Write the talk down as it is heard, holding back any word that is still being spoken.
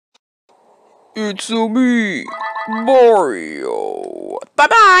It's me, Mario.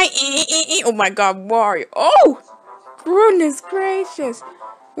 Bye-bye. Oh my god, Mario. Oh, goodness gracious.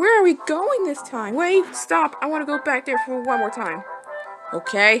 Where are we going this time? Wait, stop. I want to go back there for one more time.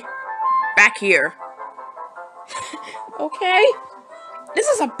 Okay, back here. Okay. This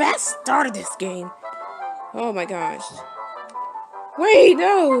is the best start of this game. Oh my gosh. Wait,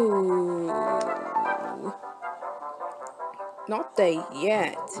 no. Not there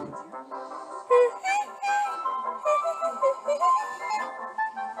yet.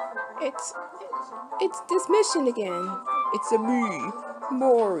 It's it's this mission again. It's a me,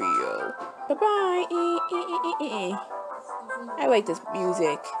 Mario. Bye bye. I like this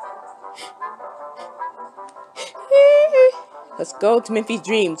music. Let's go to Memphis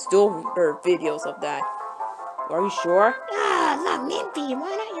Dreams. Still there are videos of that. Are you sure? Ah, look, Memphis.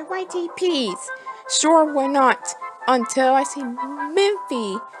 Why not your white TPs? Sure, why not? Until I see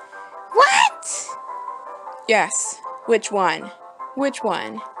Memphis. What? Yes. Which one? Which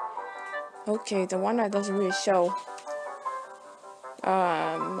one? Okay, the one that doesn't really show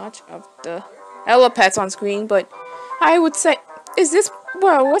much of the alpaca on screen, but I would say, is this,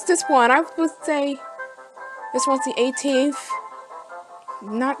 well, what's this one? I would say this one's the 18th.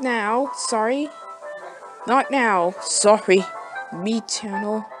 Not now, sorry. Not now, sorry. Me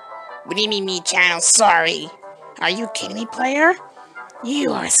channel. What do you mean me channel? Sorry. Are you kidding me, player?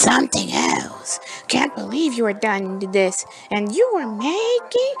 You are something else. Can't believe you are done to this, and you are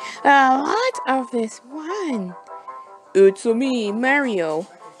making a lot of this one. It's me, Mario,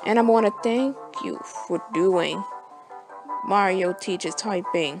 and I want to thank you for doing. Mario teaches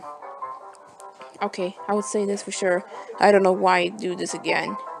typing. Okay, I would say this for sure. I don't know why I do this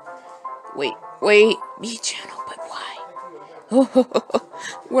again. Wait, me channel, but why?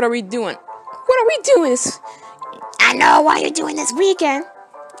 What are we doing? What are we doing? I know why you're doing this weekend.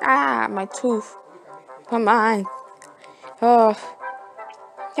 Ah, my tooth. Come on. Oh,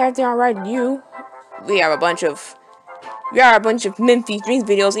 everything alright with you? We have a bunch of Memphis Dreams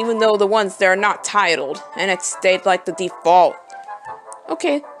videos, even though the ones that are not titled, and it stayed like the default.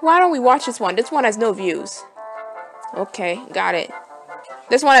 Okay, why don't we watch this one? This one has no views. Okay, got it.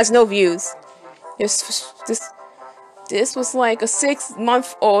 This one has no views. This was like a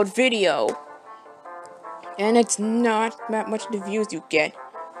 6-month-old video, and it's not that much the views you get.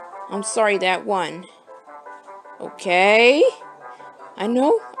 I'm sorry, that one. Okay, I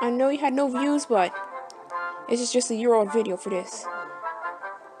know you had no views, but it's just a year-old video for this.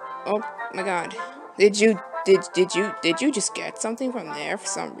 Oh my god. Did you just get something from there for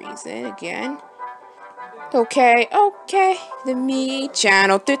some reason again? Okay. The me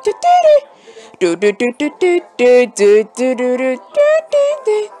channel.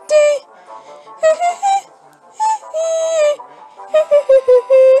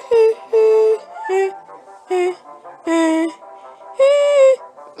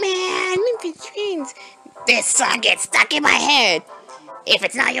 Man, Memphis Dreams. This song gets stuck in my head. If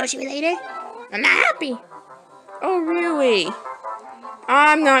it's not Yoshi related, I'm not happy. Oh, really?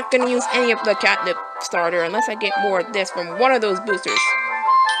 I'm not gonna use any of the catnip starter unless I get more of this from one of those boosters.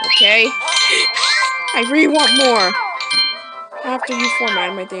 Okay? I really want more. After you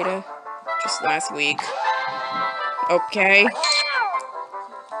formatted my data just last week. Okay?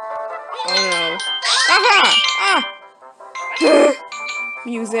 Oh no. Aha! Ah!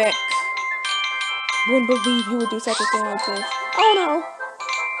 Music. Wouldn't believe you would do such a thing like this. Oh no.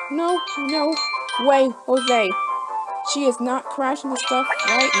 No way, Jose. She is not crashing the stuff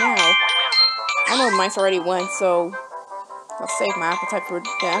right now. I know mice already went, so I'll save my appetite for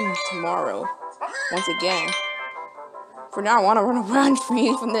them tomorrow. Once again. For now, I want to run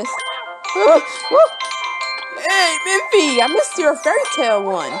free from this. Hey, Mimpy! I missed your fairy tale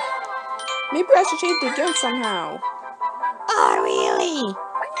one. Maybe I should change it again somehow. Oh, really?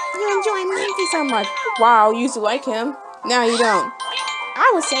 You enjoy Mimpy so much. Wow, you used to like him. Now you don't.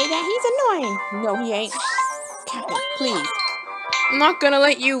 I would say that he's annoying. No, he ain't. Captain, please. I'm not gonna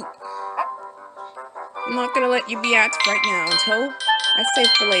let you be active right now until I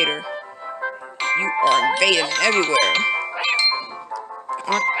save for later. You are invading everywhere.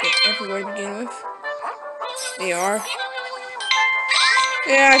 Aren't they everywhere to begin with? They are.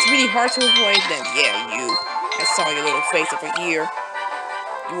 Yeah, it's really hard to avoid them. Yeah, you. I saw your little face over here.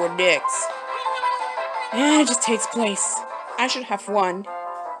 You were dicks. And it just takes place. I should have won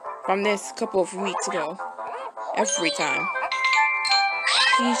from this a couple of weeks ago. Every time.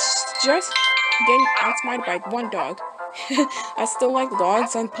 He's just getting outsmarted by one dog. I still like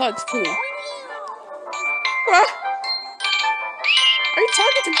dogs and pugs too. Are you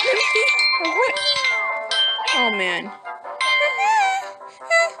talking to me? Or what? Oh man.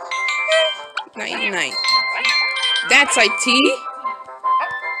 Night night. That's IT.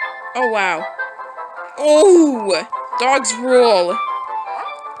 Oh wow. Oh, dogs rule.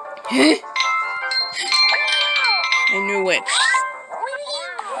 I knew it.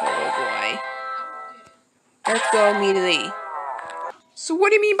 Oh boy. Let's go immediately. So what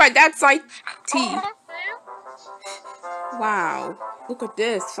do you mean by that's IT? Wow. Look at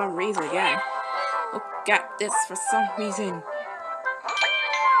this for some reason again. Look at this for some reason.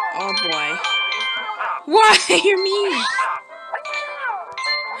 Oh boy. Why? You're mean.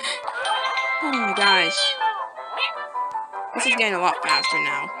 Oh my gosh. This is getting a lot faster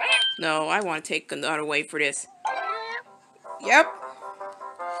now. No, I want to take another way for this. Yep.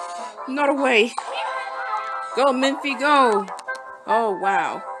 Another way. Go, Minfy, go. Oh,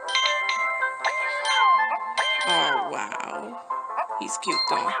 wow. Oh, wow. He's cute,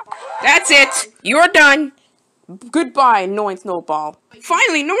 though. That's it. You're done. Goodbye, annoying Snowball.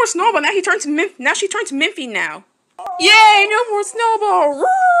 Finally, no more Snowball. Now she turns Minfy now. Yay, no more Snowball. Woo!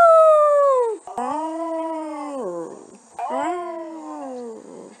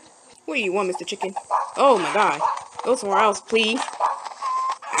 What do you want, Mr. Chicken? Oh my god. Go somewhere else, please.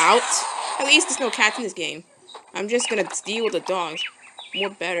 Out. At least there's no cats in this game. I'm just gonna deal with the dogs. More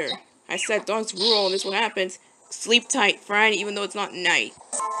better. I said dogs rule and this is what happens. Sleep tight, friend, even though it's not night.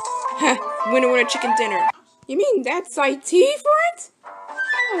 Heh, winner winner chicken dinner. You mean that's IT for it?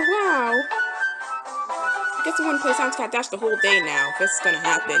 Oh wow. I guess I wouldn't play Sounds Cat Dash the whole day now, if this is gonna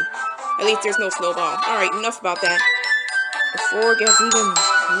happen. At least there's no Snowball. Alright, enough about that. Before it gets even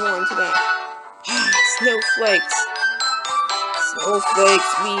more into that. Snowflakes. Snowflakes.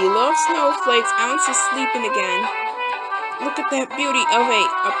 We love snowflakes. Alice is sleeping again. Look at that beauty of a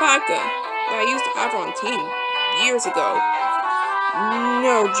alpaca that I used to have on team years ago.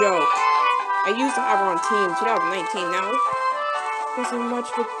 No joke. I used to have her on team 2019 now. Wasn't much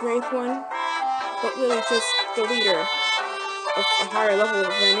of a great one, but really just the leader of a higher level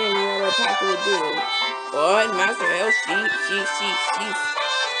than any other alpaca would do. But Master L, she's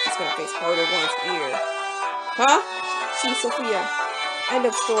gonna face harder ones here. Huh? She's Sophia. End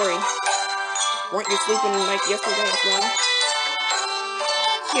of story. Weren't you sleeping like yesterday as well?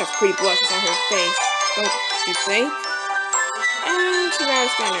 She has pretty blushes on her face, don't you think? And she got a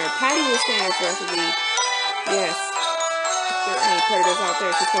scanner. Patty will scan her for us to leave. Yes. If there are any predators out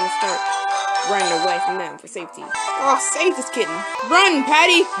there, she's gonna start running away from them for safety. Oh, save this kitten! Run,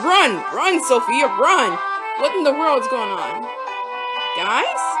 Patty! Run! Run, Sophia! Run! What in the world is going on?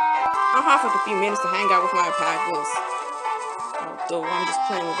 Guys? I'll have like a few minutes to hang out with my alpacas. Although I'm just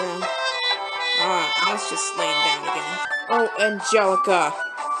playing with them. I was just laying down again. Oh, Angelica!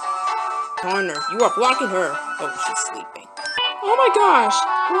 Connor, you are blocking her. Oh, she's sleeping. Oh my gosh!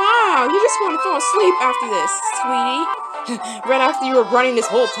 Wow, you just want to fall asleep after this, sweetie. Right after you were running this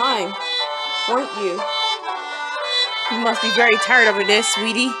whole time, weren't you? You must be very tired of this,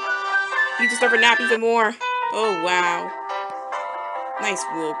 sweetie. You deserve a nap even more. Oh, wow. Nice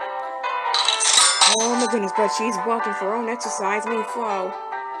whoop. Oh my goodness, but she's walking for her own exercise, flow.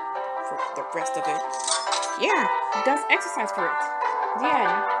 For the rest of it. Yeah, it does exercise for it. The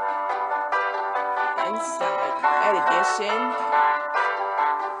end. Inside edition.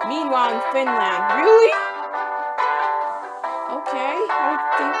 Meanwhile, in Finland. Really? Okay, I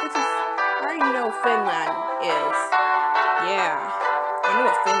think this is... I already know what Finland is. Yeah. I know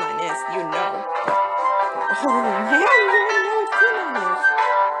what Finland is. You know. Oh, man, you already know what Finland is.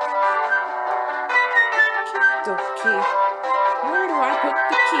 Okay. Where do I put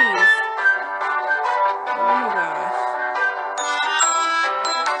the keys? Oh my gosh.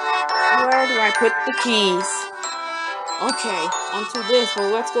 Where do I put the keys? Okay, onto this.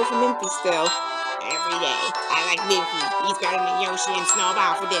 Well, let's go for Minfy still. Every day. I like Minfy. He's better than Yoshi and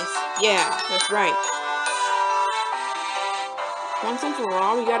Snowball for this. Yeah, that's right. Once and for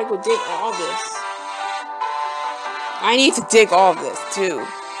all, we gotta go dig all this. I need to dig all this, too.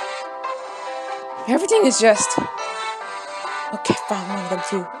 Everything is just... Okay, found one of them,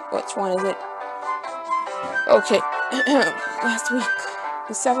 too. Which one is it? Okay. Last week.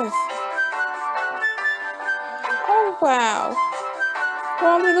 The 7th. Oh, wow.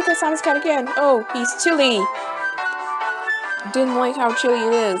 Well, let me look at Simon's cat again. Oh, he's chilly. Didn't like how chilly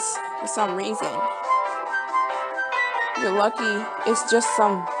it is for some reason. You're lucky it's just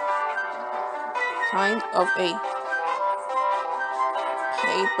some kind of a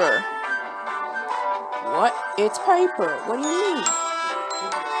paper. What? It's paper. What do you mean?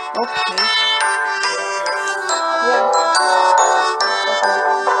 Okay. Yeah.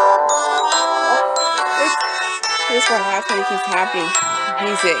 This one last time keeps happening.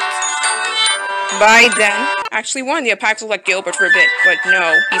 Music. Bye then. Actually, one of the alpacas looked like Gilbert for a bit, but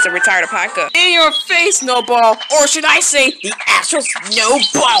no, he's a retired alpaca. In your face, Snowball! Or should I say, the actual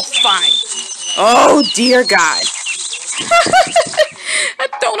Snowball fight! Oh dear God. I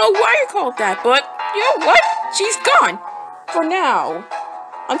don't know why you called that, but you know what? She's gone. For now.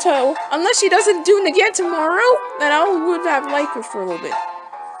 Unless she doesn't do it again tomorrow, then I would have liked her for a little bit.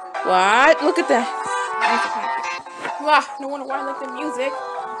 What? Look at that. No wonder why I like the music.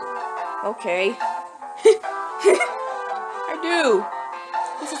 Okay. I do.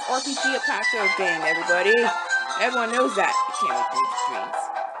 This is RPG Alpaca game, everybody. Everyone knows that. You can't look through the screens.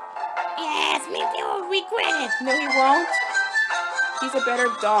 Yes, maybe he'll regret it. No, he won't. He's a better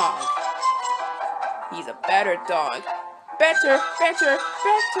dog. He's a better dog. Better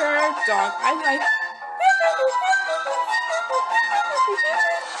dog. I like.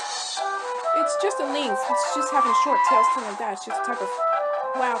 It's just a lynx. It's just having short tails, something like that. It's just a type of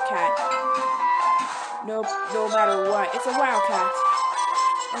wildcat. No matter what, it's a wildcat.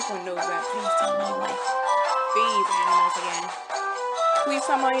 Everyone knows that. Please tell me like these animals again. Please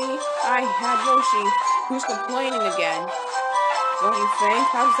tell me I had Yoshi, who's complaining again. Don't you think?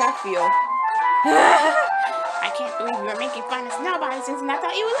 How does that feel? I can't believe you were making fun of Snowball since I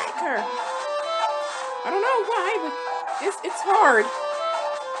thought you would like her. I don't know why, but it's hard.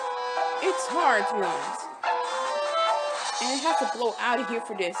 It's hard, to be honest. And I have to blow out of here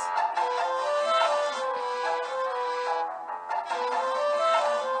for this.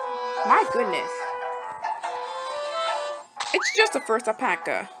 My goodness. It's just the first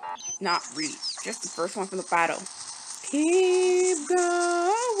alpaca. Not really. Just the first one from the battle. Keep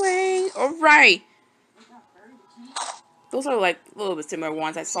going. Alright. Those are like a little bit similar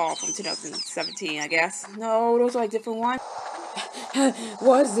ones I saw from 2017, I guess. No, those are like different ones.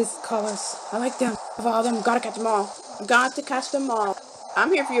 What is this colors? I like them. Of all of them, gotta catch them all. Got to catch them all.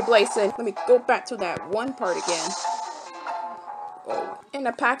 I'm here for you, Blazin. Let me go back to that one part again. Oh. And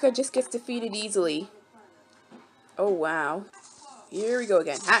alpaca just gets defeated easily. Oh, wow. Here we go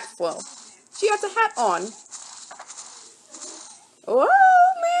again. Hat flow. She has a hat on. Oh,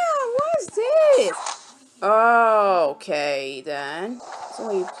 man. What is this? Oh, okay, then. It's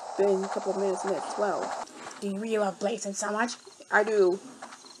only been a couple of minutes, 12. Do you really love Blazin so much? I do.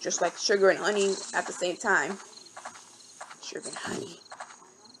 Just like sugar and honey at the same time. Sugar and honey.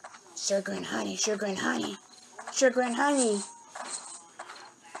 Sugar and honey. Sugar and honey. Sugar and honey.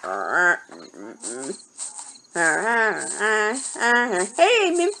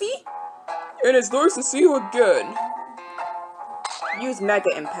 Hey, Mimpy! It is nice to see you again. Use Mega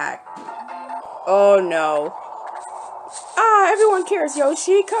Impact. Oh no. Everyone cares,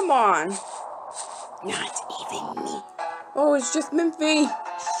 Yoshi. Come on. Not even me. Oh, it's just Mimpy.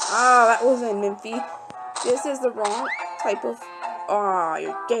 That wasn't Mimpy. This is the wrong type of...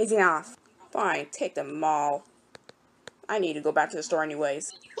 you're gazing off. Fine, take them all. I need to go back to the store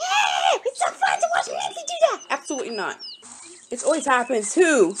anyways. Yeah! It's so fun to watch Mimpy do that! Absolutely not. It always happens,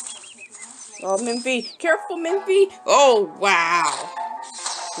 too. Oh, Mimpy. Careful, Mimpy. Oh, wow.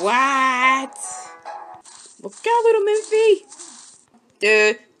 What? Look out, little Mimpy.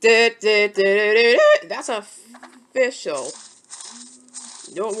 That's official.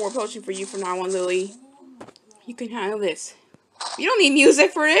 No more potion for you from now on, Lily. You can handle this. You don't need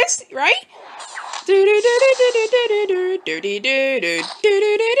music for this, right?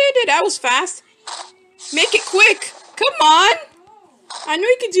 That was fast. Make it quick. Come on. I know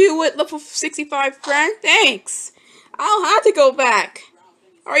you can do it, level 65 friend. Thanks. I'll have to go back.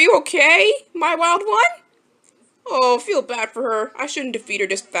 Are you okay, my wild one? Oh, feel bad for her. I shouldn't defeat her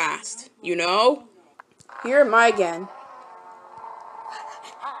this fast, you know? Here am I again.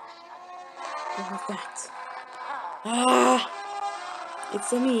 What was that?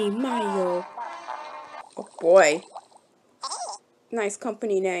 It's me, Mario. Oh boy. Nice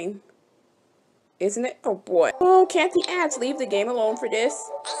company name. Isn't it? Oh boy. Oh, can't the ants leave the game alone for this?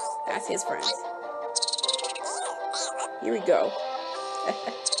 That's his friends. Here we go.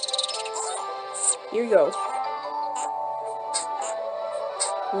 Here we go.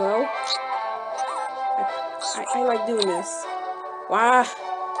 Well, I like doing this. Wow.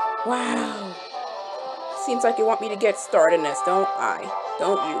 Wow. Seems like you want me to get started in this, don't I?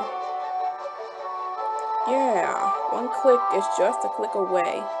 Don't you? Yeah. One click is just a click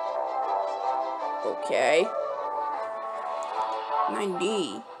away. Okay. 90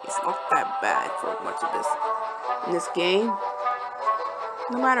 is not that bad for much of this in this game.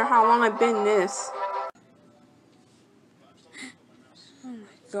 No matter how long I've been in this. Oh my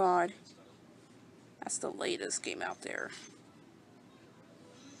god. That's the latest game out there.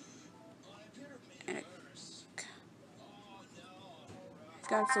 And it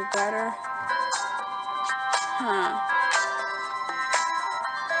got so better. Huh.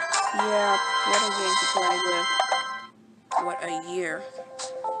 Yeah, what a game to play with. What a year.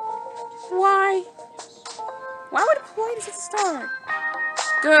 Why? Why would it play this at the start?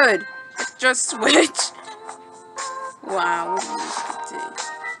 Good. It's just switch. Wow, what a music it did.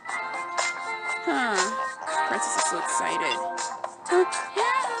 Huh. Princess is so excited.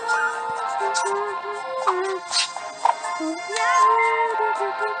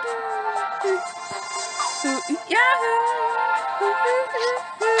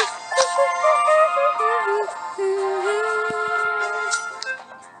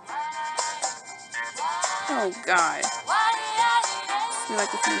 Oh God. You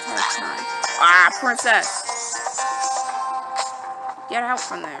like this entire time. Ah, princess! Get out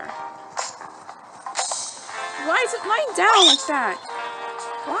from there. Why is it lying down like that?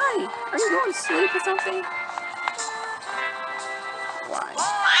 Why? Are you going to sleep or something? Why?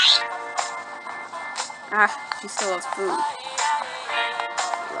 Ah, she still has food.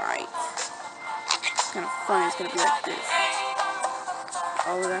 Right. It's kind of funny. It's gonna be like this.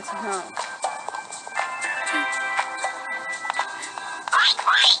 Oh, that's how.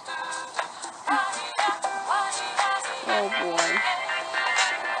 Oh boy.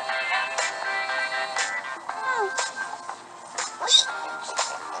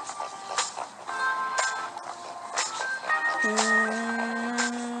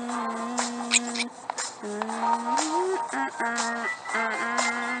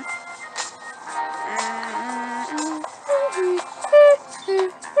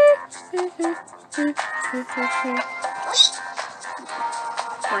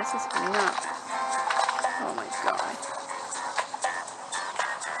 Princess enough. Oh my God.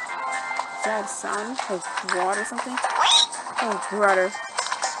 Is that a sound of water or something? Oh brother.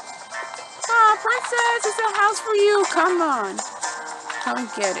 Ah, princess, it's a house for you. Come on. Come and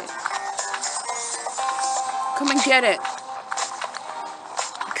get it. Come and get it.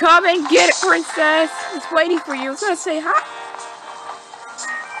 Come and get it, princess. It's waiting for you. It's gonna say hi.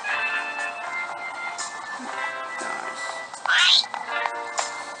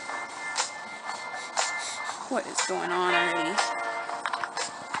 What is going on already?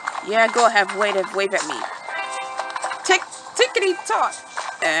 Yeah, go ahead, wave at me. Tickety tock.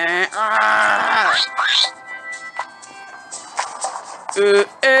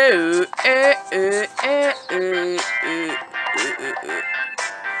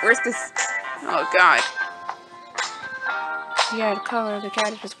 Where's this? Oh God. Yeah, the color of the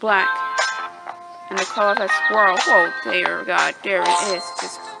cabbage is black. And the color of that squirrel. Whoa, there, God, there it is.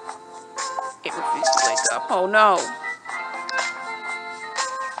 Just, it refused to wake up. Oh no.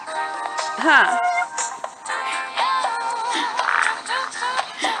 Huh.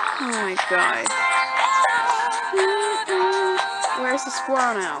 Oh my God. Where's the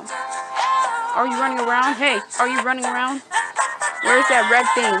squirrel now? Are you running around? Hey, are you running around? Where's that red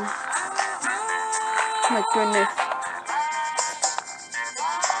thing? Oh my goodness.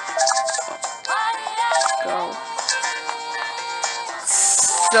 Go.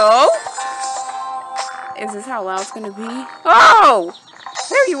 So? Is this how loud it's gonna be? Oh!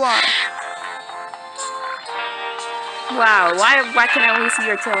 There you are! Wow, why can I only see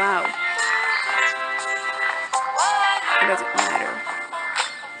your tail out? It doesn't matter.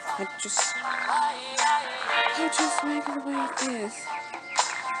 I just make it the way it is.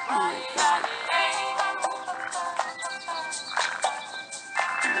 Oh my God.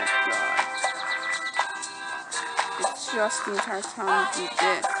 Oh my God. It's just the entire time you do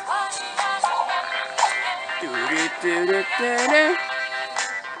this. Do-do-do-do-do-do.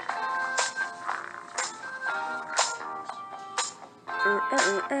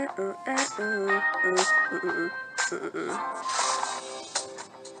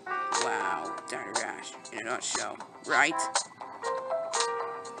 Wow, Dr. Rash in a nutshell, right?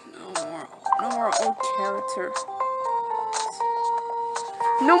 No more old character.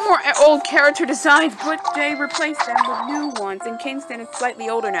 No more old character designs, but they replaced them with new ones. And Kingston is slightly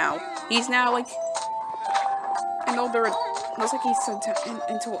older now. He's now like an older. Looks like he's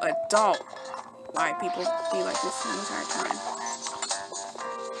into adult. Why people be like this the entire time?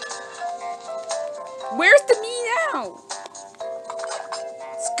 Where's the me now?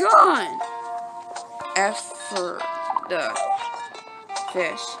 It's gone. F for the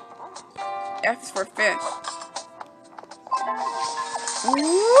fish. F is for fish.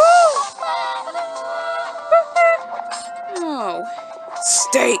 Oh,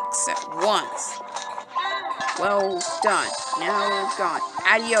 steaks at once. Well done. Now we're gone.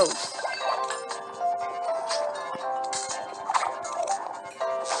 Adios.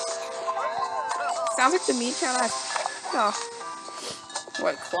 Sounds like the meat kind of. Oh,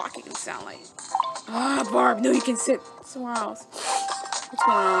 what clocking sound like? Ah, Barb, no, you can sit somewhere else. What's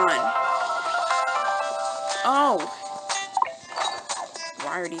going on? Oh!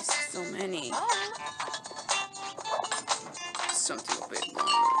 Why are these so many? Something a bit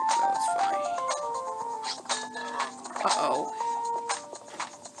longer. That's fine. Uh-oh.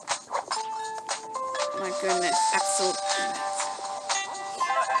 My goodness. Excellent.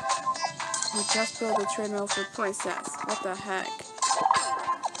 We just built a treadmill for Princess. What the heck?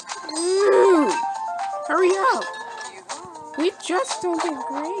 Ooh! Hurry up! We just don't get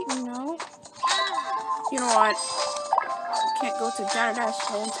great, you know? You know what? We can't go to Dash's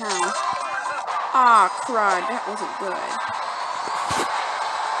hometown. Ah, crud. That wasn't good.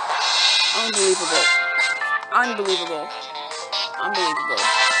 Unbelievable. Unbelievable. Unbelievable.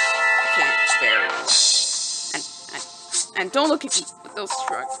 I can't bear it. And don't look at me with those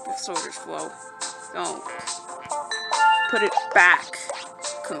soldiers flow. Don't. Put it back.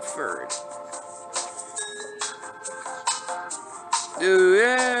 Conferred.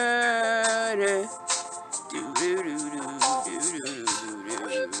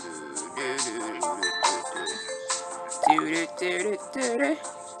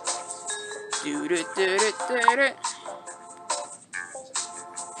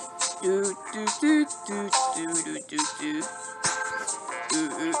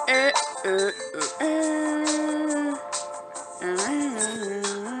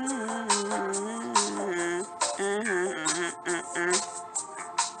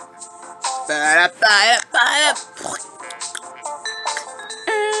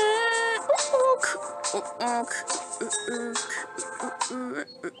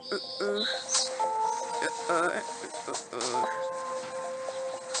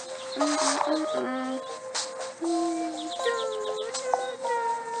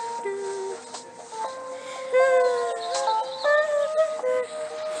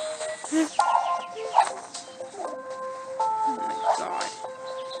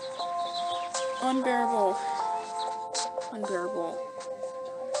 Unbearable. Unbearable.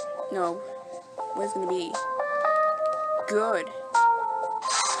 No. What is gonna be? Good.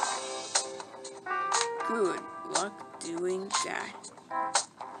 Good luck doing that.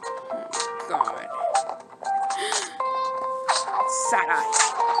 Oh, God. Sad-eye.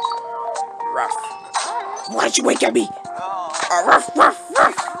 Rough. Why did you wake at me? Ruff, ruff,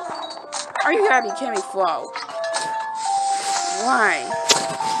 ruff. Are you happy? Can we flow? Why?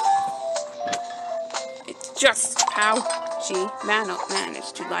 It's just how she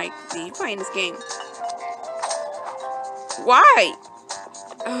managed to be playing this game. Why?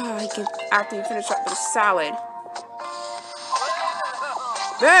 I can after you finish up with a salad.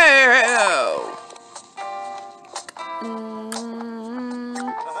 Boo!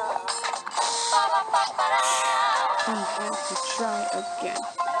 I have to try again.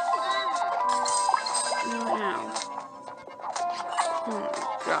 Now. Oh my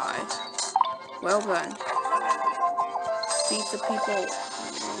God. Well done. Seats of people.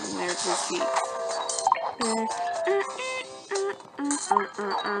 And there's your seats.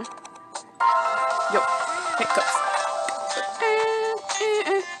 Yo, hiccups.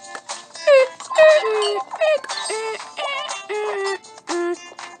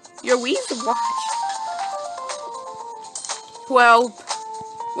 Yo, we used to watch. Well,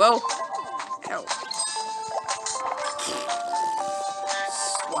 hell.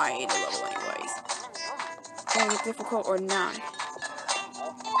 Why I ate a level anyways. Is it difficult or not?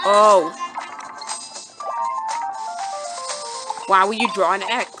 Oh. Why would you draw an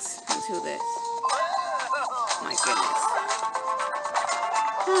X into this? My goodness.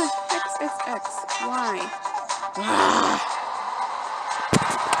 X. Why?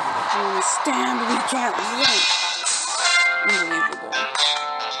 I understand we can't win. Unbelievable.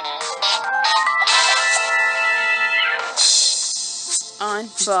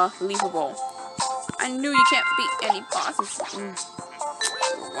 Unbelievable. I knew you can't beat any bosses.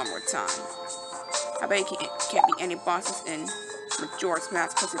 One more time. I bet you can't beat any bosses in Majora's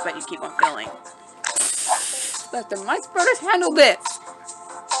Mask because I bet you keep on failing. Let the Mice Brothers handle this.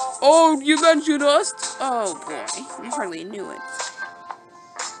 Oh, you mentioned us? Oh boy, I hardly knew it.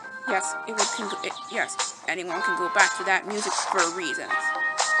 Yes, yes, anyone can go back to that music for reasons.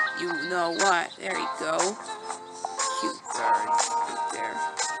 You know what? There you go. Cute birds right there.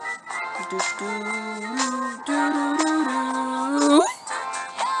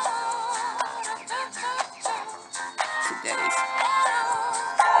 Today's.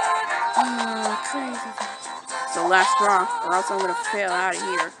 Crazy. It's the last straw, or else I'm gonna fail out of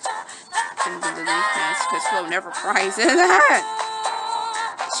here. Because Flo never cries in that.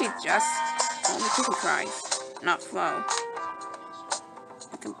 She just only Cookie cries, not Flo.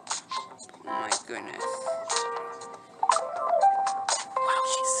 Oh my goodness. Wow,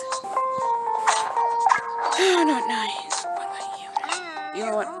 she's... Oh, not nice. What about you? You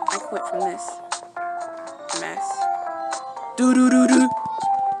know what? I quit from this mess. Do-do-do-do.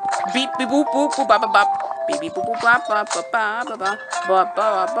 Beep beep boop boop boop bop bop bop. Beep beep boop boop bop bop bop bop bop bop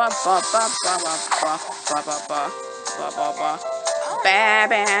bop bop bop bop bop bop bop bop bop. Ba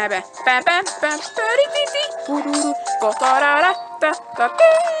ba ba ba ba ba ba dee dee dee. Boo doo doo. Ba da da da da da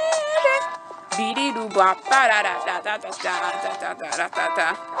dee dee. Dee dee doo ba ba da da da da da da da da da da da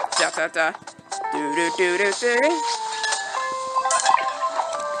da da da. Do do do do do.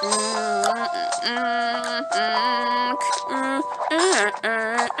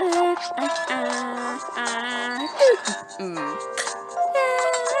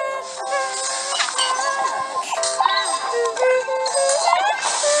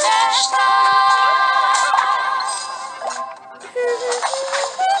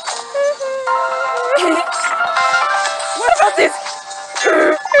 What about this?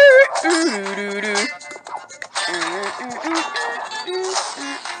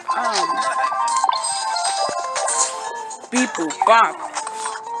 Beep boop bop.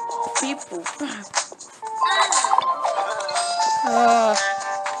 Beep boop bop.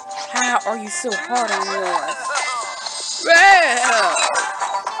 How are you so hard on yours? Well,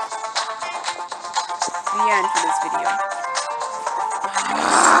 the end for this video.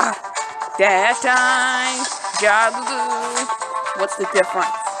 Dash time. Jagoo. What's the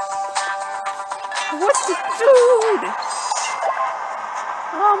difference? What's the dude?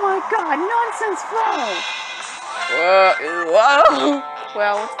 Oh my god, nonsense flow. Whoa.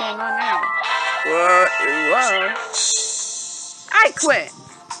 Well, what's going on now? Whoa. I quit.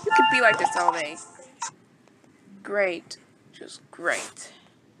 You could be like this all day. Great. Just great.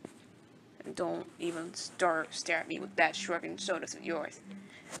 And don't even stare at me with that shrugging shoulders of yours.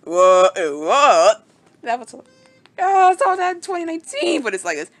 What? That was all. I saw that in 2019, but it's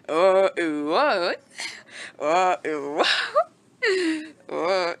like this. What?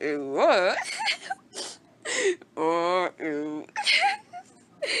 What?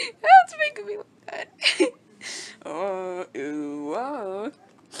 That's making me like that.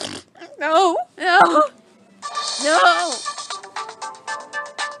 No.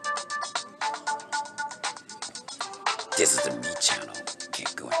 This is the me channel.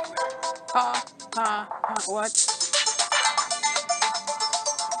 Can't go anywhere. What?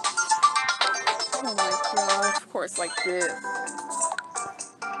 Oh my god, of course, like this.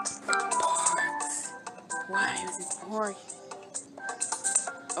 Parts. Why is it boring?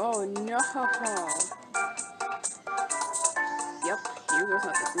 Oh no. Yep, here goes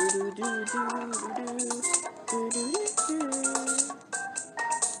nothing. Oh my god.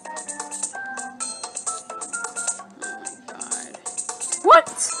 What?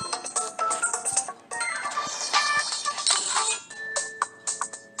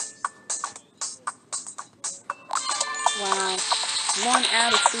 Wow. 1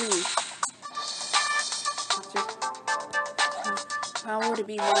 out of 3. How would it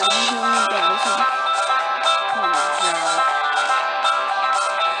be? Oh my god.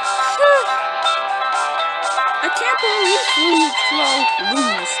 I can't believe we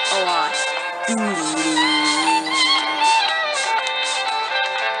lose a lot.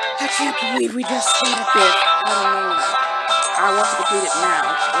 I can't believe we just stayed a bit. I don't know. I want to complete it now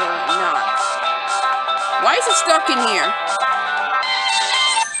or not. Why is it stuck in here?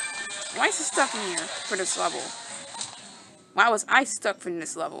 Why is it stuck in here for this level? Why was I stuck in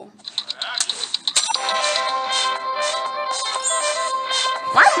this level?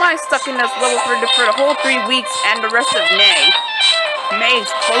 Why am I stuck in this level for the whole 3 weeks and the rest of May? May's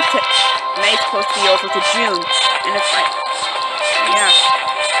close to be over to June, and it's like, yeah,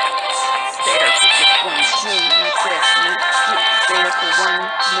 stay there for just 1 June, that's it, and then stay there for 1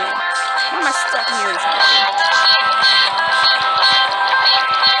 May. Why am I stuck in here this level?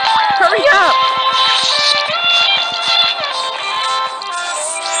 Hurry up!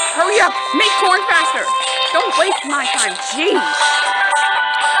 Hurry up! Make corn faster! Don't waste my time, jeez!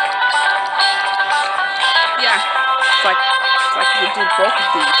 Yeah, it's like you do both of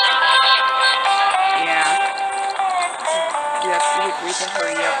these. Yeah. We agree to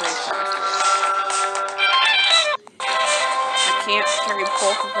hurry up way faster. I can't carry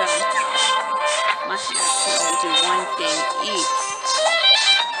both of them. My hands can only do one thing each.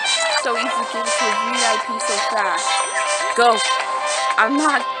 So easy to give it to a VIP so fast. Go! I'm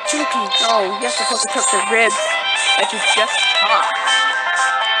not joking. Go! You're supposed to cook the ribs that you just caught.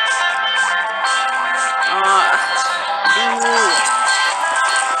 Blue.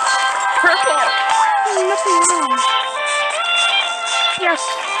 Purple! Nothing wrong. Yes!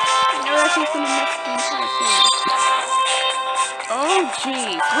 I know that he's gonna mess the entire thing. Oh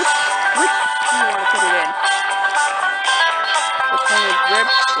jeez. Which do you want to put it in? The forward grip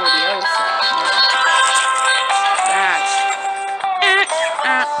or the other side? No. That.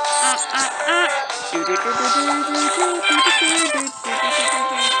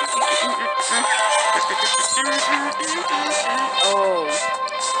 Oh.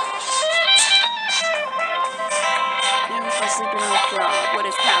 If I sleep in a frog, what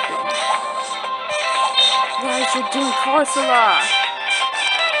has happened? Why is it doing Carcela?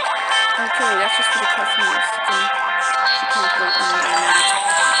 Okay, that's just for the customers. She can't wait on that.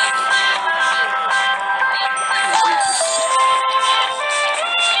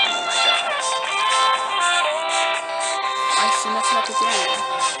 Oh my god. I should mess up again.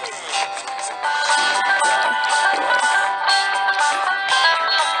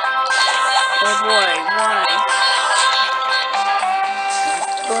 Oh boy, why?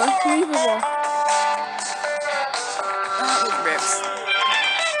 Unbelievable. That was rips.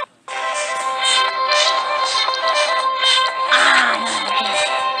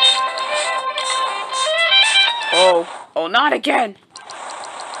 Oh, not again.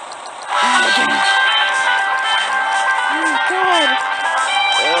 Not again. Oh god.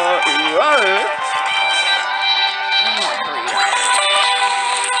 Hurry up.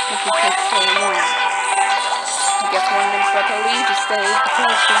 This will take so long. I guess 1 minute's about to leave to stay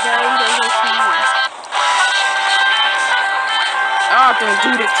because the very too long. Oh, don't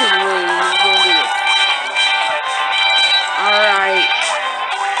do this to me. Don't do this. Alright.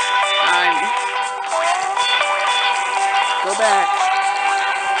 Go back.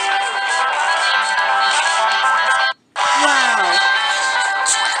 Wow.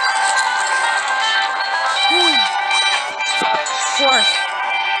 Of course.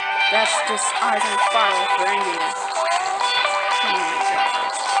 That's just eyes on fire for angriness. Oh my god.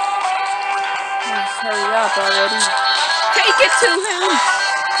 Just hurry up already. Take it to him!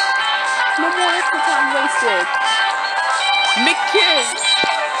 No more extra time wasted. McKay!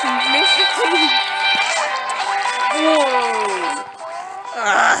 McKay! Whoa!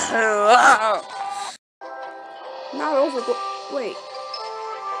 Not over. Wait.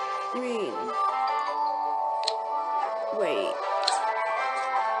 You mean? Wait.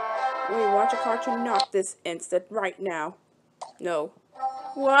 Watch a cartoon. Not this instant. Right now. No.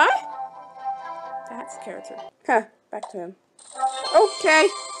 What? That's the character. Huh. Back to him. Okay.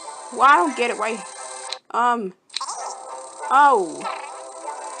 Well, I don't get it. Why? Oh.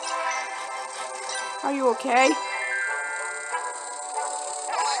 Are you okay?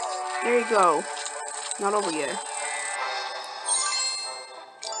 There you go. Not over yet.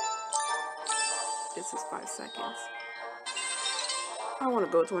 This is 5 seconds. I want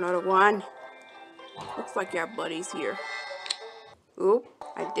to go to another one. Looks like you have buddies here. Oop,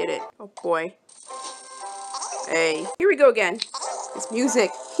 I did it. Oh boy. Hey, here we go again. It's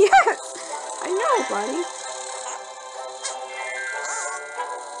music. Yes, I know, buddy.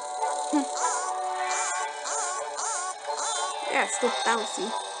 Yeah, it's still bouncy.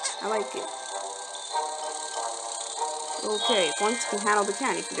 I like it. Okay, once you can handle the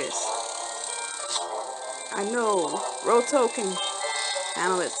candy for this. I know. Roto can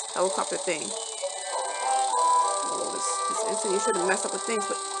handle this helicopter thing. Oh, this instant you shouldn't mess up with things,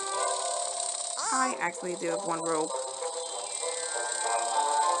 but I actually do have 1 rope.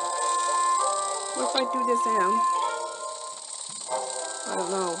 What if I do this to him? I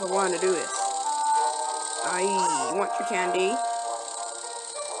don't know if I want to do this. I want your candy.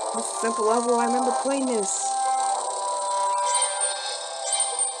 This is a simple level. I remember playing this.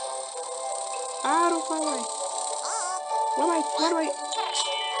 Ah, don't fly away. Why do I?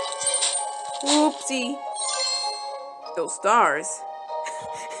 Oopsie. Those stars.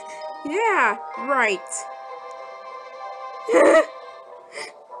 Yeah, right.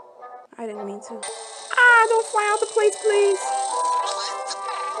 I didn't mean to. Ah, don't fly out the place, please.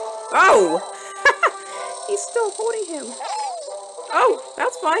 Oh! He's still holding him. Oh,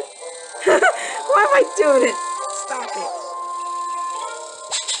 that's fine. Why am I doing it? Stop it.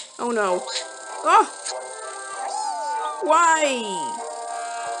 Oh no. Oh! Why?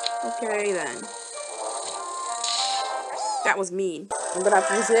 Okay then. That was mean. I'm gonna have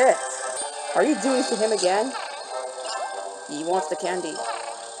to use it. Are you doing it to him again? He wants the candy.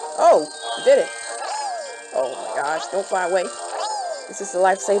 Oh, you did it. Oh my gosh, don't fly away. This is a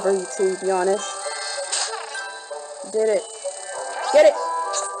lifesaver, you two, to be honest. You did it. Get it!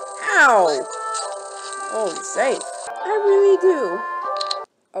 Ow! Oh, you're safe. I really do.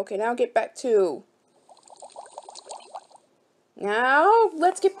 Okay, now get back to... Now,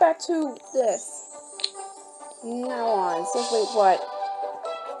 let's get back to this. Now on. Says wait, what?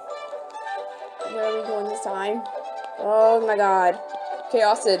 where are we going this time? Oh my god.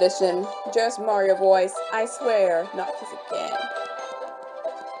 Chaos Edition. Just Mario voice. I swear. Not this again.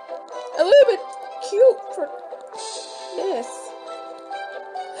 A little bit cute for this.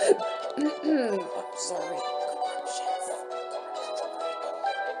 I'm sorry.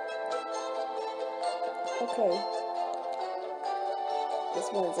 Okay. This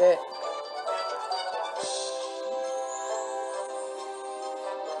one's it.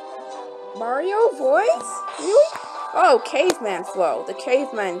 Mario voice? Really? Oh, caveman flow. The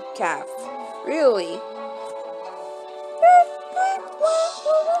caveman calf. Really?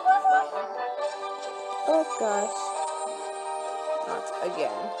 Oh gosh. Not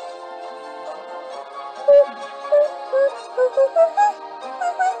again.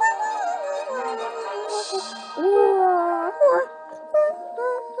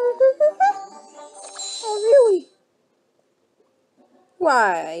 Oh really?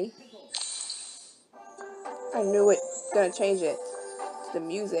 Why? I knew it. Gonna change it to the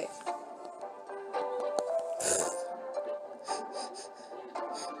music.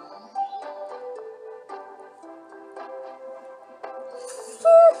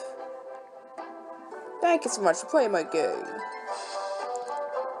 Thank you so much for playing my game.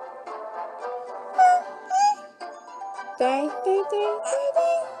 Thank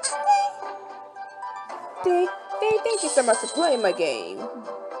you so much for playing my game.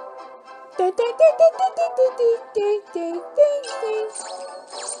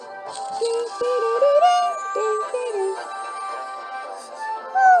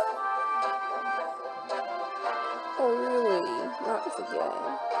 Oh really? Not this again.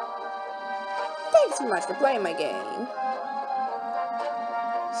 Thanks so much for playing my game.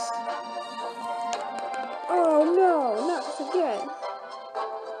 Oh no, not this again.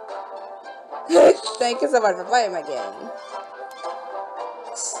 Thank you so much for playing my game.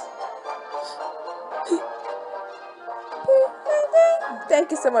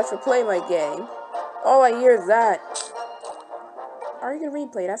 Thank you so much for playing my game. All I hear is that. Are you gonna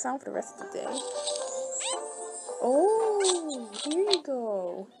replay that sound for the rest of the day? Oh, here you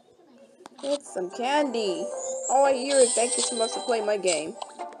go. It's some candy. All I hear is thank you so much for playing my game.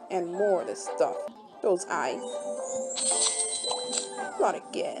 And more of this stuff. Those eyes. Not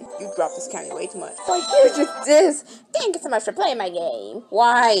again. You dropped this candy way too much. All I hear is just this. Thank you so much for playing my game.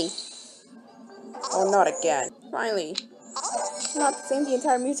 Why? Oh, not again. Finally. I'm not sing the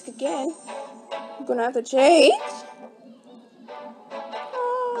entire music again. I'm gonna have to change.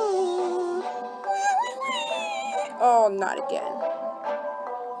 Oh, not again.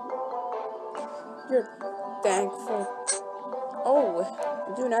 You're thankful. Oh,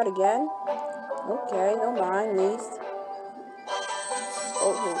 you're doing that again? Okay, no mind, least.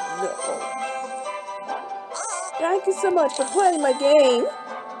 Oh, no. Thank you so much for playing my game.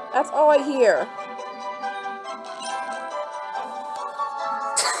 That's all I hear.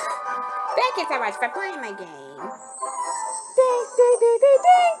 Thank you so much for playing my game.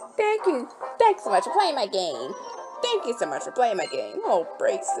 Thank you. Thanks so much for playing my game. Thank you so much for playing my game. Oh,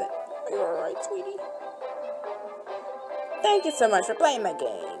 Brayson. Are you alright, sweetie? Thank you so much for playing my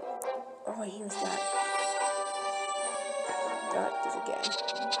game. Oh, here's that. Got this again.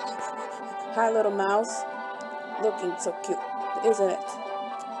 Hi, little mouse. Looking so cute, isn't it?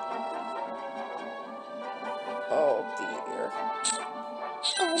 Oh, dear.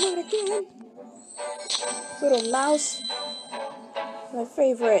 Oh, not again. Little mouse. My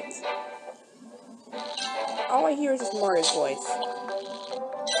favorite. All I hear is just Mario's voice.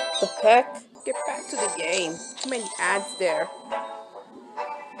 The heck? Get back to the game. Too many ads there.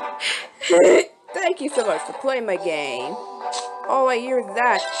 Thank you so much for playing my game. All I hear is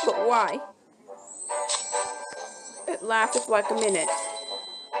that, but why? It lasted for like a minute.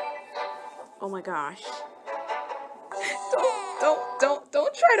 Oh my gosh.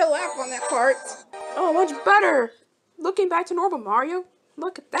 Don't try to laugh on that part. Oh, much better. Looking back to normal, Mario.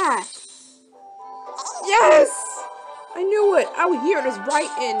 Look at that. Yes! I knew it. I would hear this right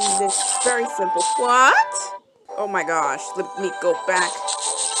in this very simple. What? Oh my gosh. Let me go back.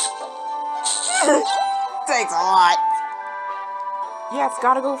 Takes a lot. Yeah, it's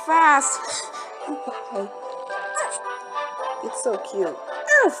gotta go fast. Okay. It's so cute.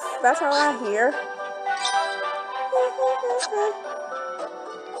 Oof, that's all I hear.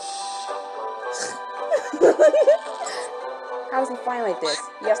 How is he flying like this?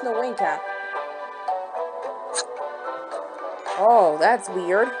 He has no wing cap. Oh, that's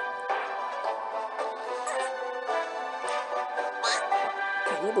weird.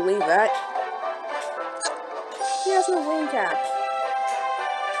 Can you believe that? He has no wing cap.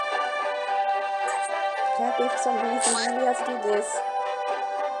 Can't be for some reason he has to do this.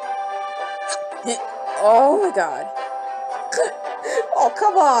 Oh my god. Oh,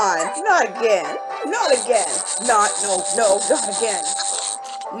 come on. Not again. Not again. No, not again.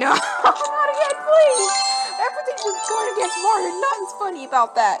 No, not again, please. Everything was going against Mario. Nothing's funny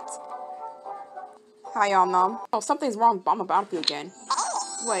about that. Hi, Nom. Oh, something's wrong. I'm about to again.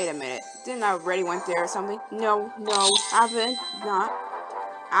 Wait a minute. Didn't I already went there or something? No, haven't. Not.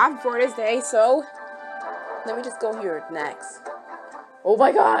 I'm for this day, so let me just go here next. Oh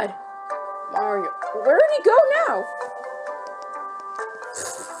my god. Mario. Where did he go now?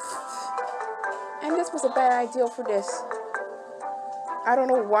 And this was a bad idea for this. I don't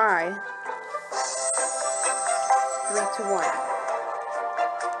know why. 3, 2, 1.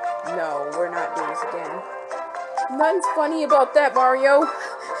 No, we're not doing this again. Nothing's funny about that, Mario.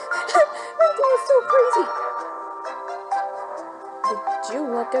 Everything was so crazy. Did you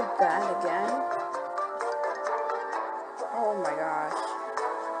look at that again? Oh my gosh.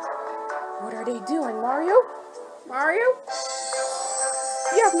 What are they doing, Mario? Mario?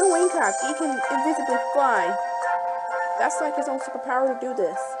 You have no wing cap. He can invisibly fly. That's like his own superpower to do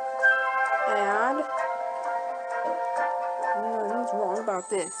this. And nothing's wrong about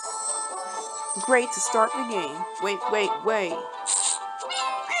this. Great to start the game. Wait.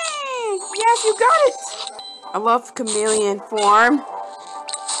 Yes, you got it! I love chameleon form.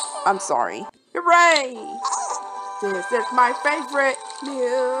 I'm sorry. Hooray! This is my favorite music.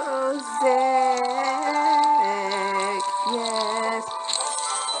 Yes.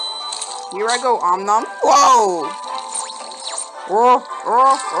 Here I go, Nom. Whoa!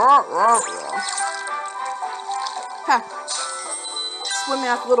 Ha! Swimming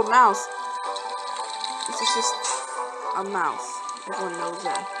like a little mouse. This is just a mouse. Everyone knows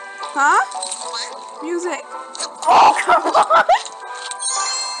that. Huh? Music. Oh, come on!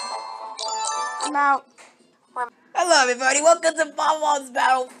 I'm out. Hello, everybody. Welcome to Bonbon's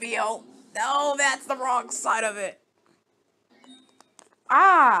Battlefield. No, that's the wrong side of it.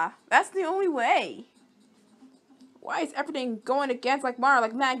 Ah, that's the only way. Why is everything going against like Mario,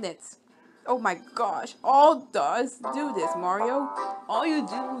 like magnets? Oh my gosh. All does do this, Mario. All you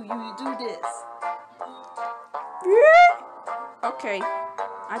do this. Okay.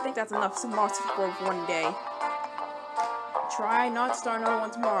 I think that's enough small for one day. Try not to start another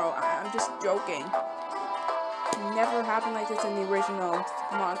one tomorrow. I'm just joking. Never happened like this in the original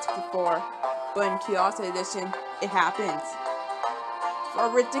Super Mario 64, but in Kyoto Edition, it happens. For a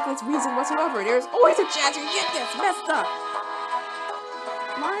ridiculous reason whatsoever, there's always a chance you get this messed up.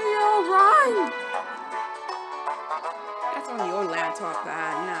 Mario, run! That's on the old laptop that I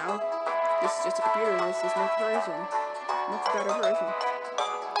have now. This is just a computer, and this is my version. Much better version.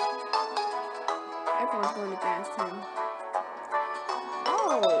 Everyone's going against him.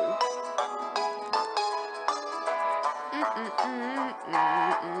 Oh!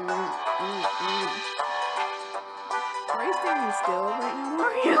 Are you standing still right now,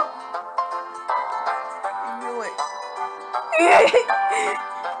 Mario? I knew it.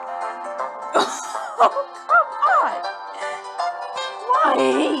 Oh, come on! Why?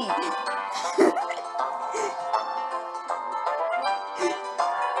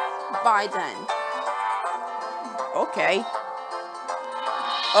 Bye then. Okay.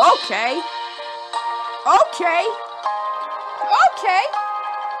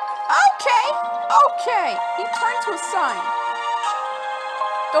 He turned to a sign.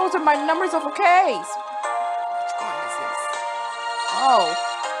 Those are my numbers of okays. Which one is this? Oh,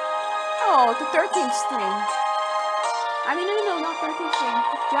 the 13th stream. I mean, no, not 13th stream.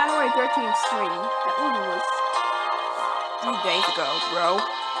 January 13th stream. That one was 3 days ago, bro.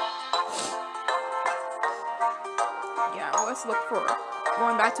 Yeah, let's look for it.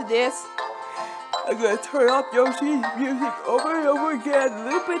 Going back to this. I'm gonna turn up Yoshi's music over and over again,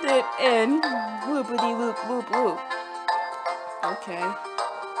 looping it in. Loopity loop, loop, loop. Okay.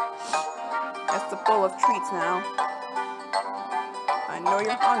 That's the bowl of treats now. I know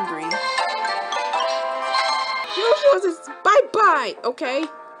you're hungry. Yoshi was just bye-bye, okay?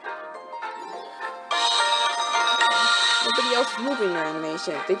 Nobody else is moving their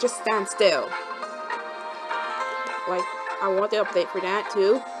animation. They just stand still. Like, I want the update for that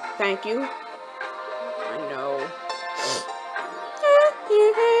too. Thank you. I know.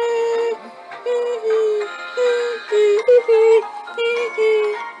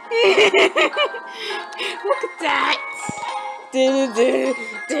 Look at that.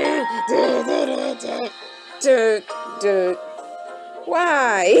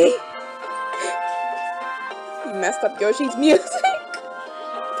 Why? You messed up Yoshi's music.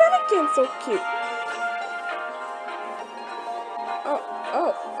 Pelican's so cute.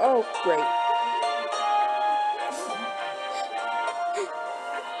 Oh, great.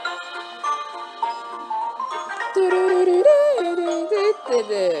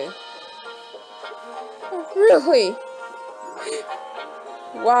 stupid. Really?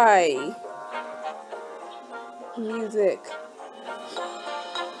 Why? Music.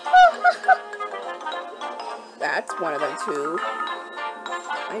 That's one of them too.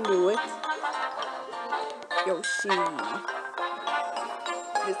 I knew it. Yoshi.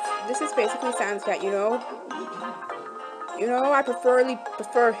 This is basically Science Cat, you know? You know, I prefer him.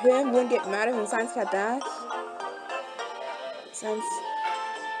 Wouldn't get mad if Science Cat dies. Since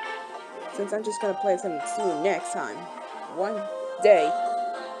I'm just gonna play some soon next time. One day.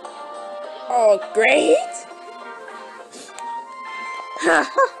 Oh, great!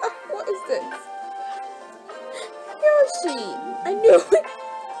 What is this? Yoshi! I knew it!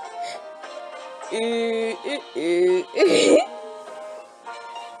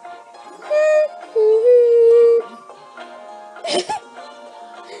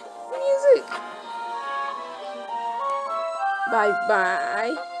 Music!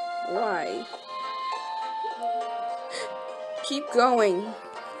 Bye-bye. Why? Keep going.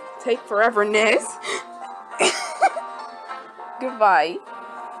 Take forever, Nis. Goodbye.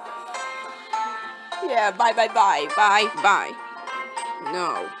 Yeah, bye.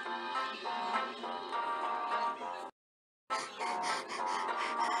 No.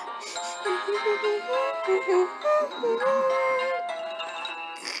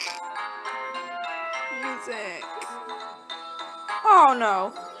 Music. Oh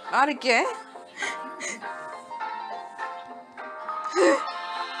no. Not again.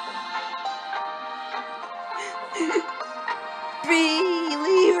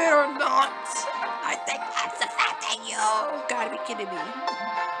 Believe it or not, I think that's affecting you. Gotta be kidding me.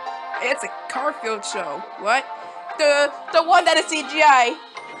 It's a Garfield show. What? The one that is CGI.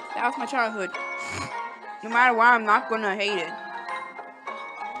 That was my childhood. No matter what, I'm not gonna hate it.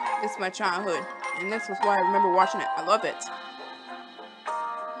 This is my childhood, and this was why I remember watching it. I love it.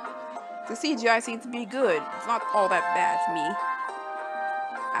 The CGI seems to be good. It's not all that bad to me,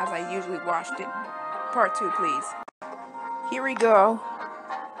 as I usually watched it. Part 2, please. Here we go.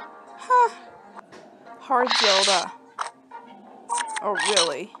 Huh. Hard Zelda. Oh,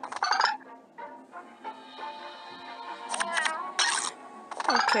 really?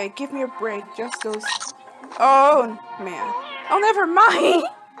 Okay, give me a break. Just those... Oh, man. Oh, never mind.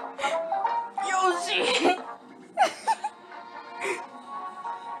 Yoshi.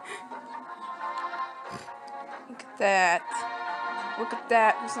 Look at that. Look at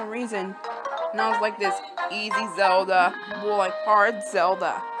that for some reason. Now it's like this easy Zelda. More like hard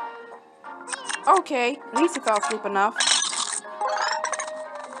Zelda. Okay, at least you fell asleep enough.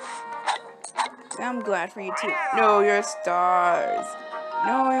 I'm glad for you too. No, you're stars.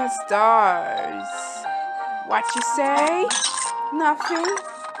 No, you're stars. What you say? Nothing.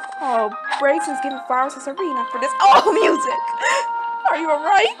 Oh, Brayson's giving flowers to Serena for this. Oh, music! Are you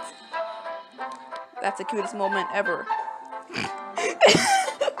alright? That's the cutest moment ever.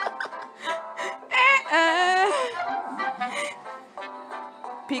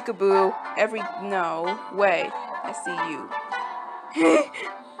 Peekaboo. No way. I see you.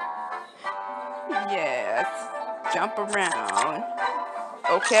 Yes. Jump around.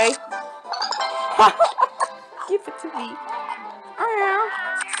 Okay. Give it to me.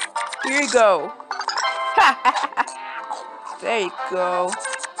 Here you go. There you go.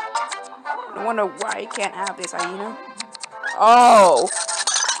 I wonder why you can't have this, hyena. Oh!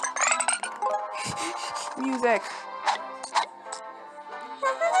 Music.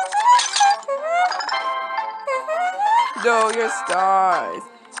 No, your stars.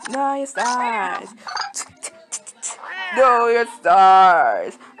 No, your stars. No, your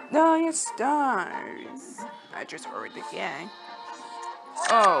stars. No, your stars. I just heard the gang.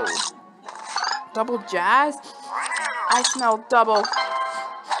 Oh. Double jazz? I smell double.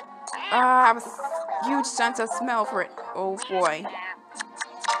 I have a huge sense of smell for it. Oh boy.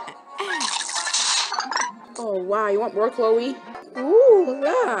 Oh wow, you want more, Chloe? Ooh,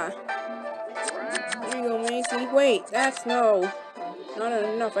 yeah. Here you go, Macy. Wait, that's no. Not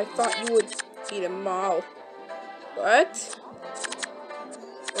enough. I thought you would eat them all. What?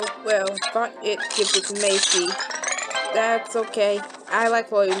 Oh well, I thought it gives it to Macy. That's okay. I like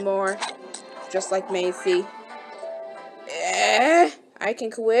Chloe more. Just like Macy. I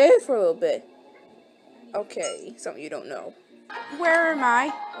can quit for a little bit. Okay, something you don't know. Where am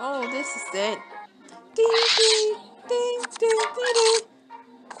I? Oh, this is it. Ding, ding, ding, ding, ding, ding.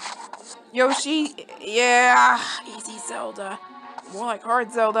 Yoshi, yeah, easy Zelda. More like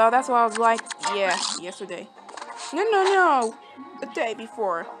hard Zelda, that's what I was like, yeah, yesterday. No, the day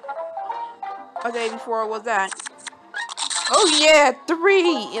before. A day before was that. Oh yeah,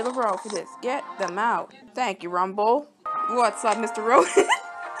 3 in a row for this. Get them out. Thank you, Rumble. What's up, Mr. Rodent?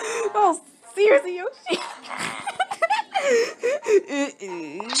 Oh, seriously, Yoshi?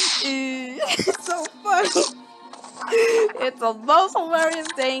 It's so funny. It's the most hilarious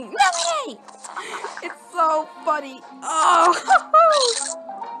thing. No, it ain't. It's so funny. Oh.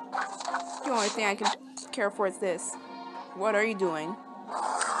 The only thing I can care for is this. What are you doing?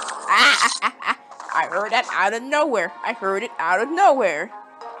 I heard that out of nowhere. I heard it out of nowhere.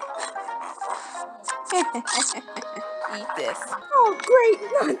 Eat this. Oh, great.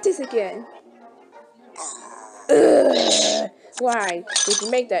 Not this again. Ugh. Why did you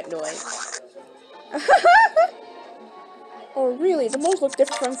make that noise? Oh, really? The most looks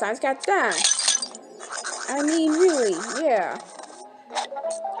different from Science Cat Dash. I mean, really, yeah.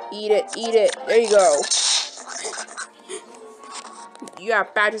 Eat it, eat it. There you go. You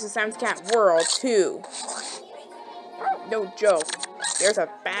have badges in Science Cat World, too. No joke. There's a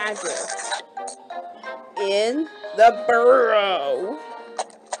badger in the burrow.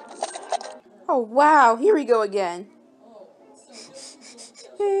 Oh, wow. Here we go again.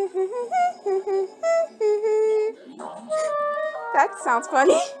 That sounds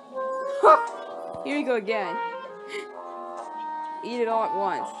funny. Here we go again. Eat it all at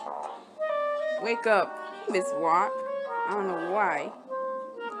once. Wake up, Miss Wop. I don't know why.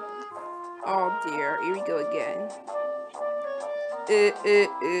 Oh dear, here we go again.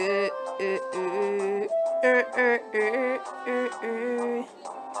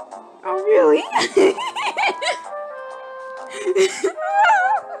 Oh really?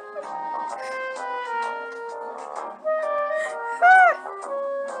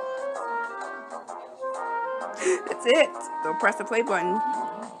 That's it. Don't press the play button.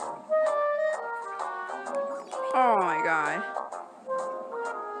 Oh my god.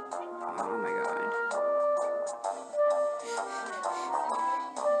 Oh my god.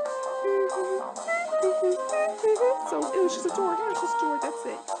 So it was just a door. It was just a door. That's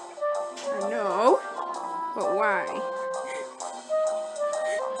it. I know. But why?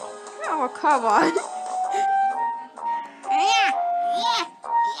 Oh, come on.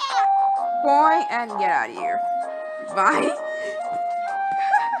 Boy, and get out of here. Bye.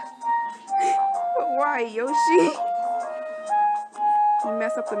 But why, Yoshi? You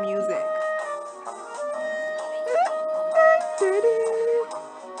mess up the music.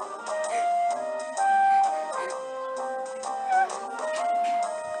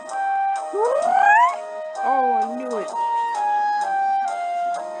 Oh, I knew it.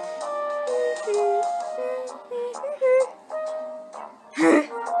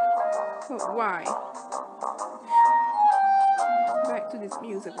 But why? Back to this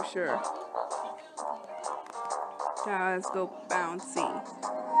music for sure. Now let's go bouncy.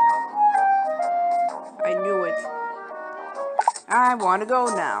 I knew it. I want to go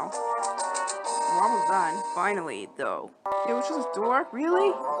now. We're almost done. Finally, though. It was just a door?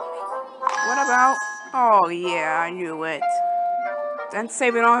 Really? What about... Oh, yeah, I knew it. Then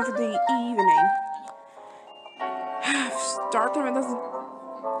save it on for the evening. Start time doesn't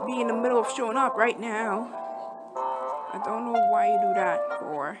be in the middle of showing up right now. I don't know why you do that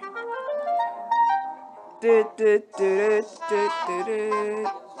for.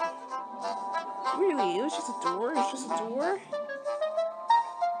 Really? It was just a door? It's just a door?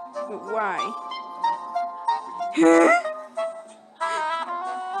 But why?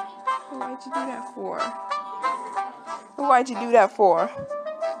 Why'd you do that for? Why'd you do that for?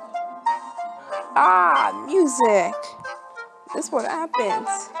 Ah, music! This is what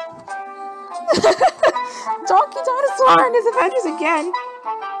happens. Donkey Dinosaur and his adventures again!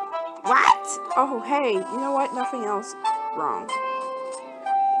 What? Oh, hey, you know what? Nothing else wrong.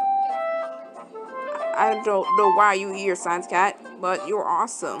 I don't know why you here, Science Cat, but you're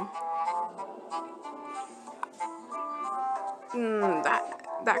awesome.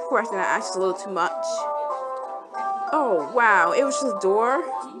 That question I asked is a little too much. Oh, wow, it was just a door?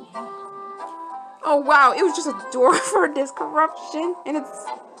 Oh, wow, it was just a door for this corruption, and it's...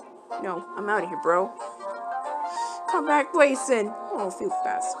 No, I'm out of here, bro. Come back, Blazin'. I don't feel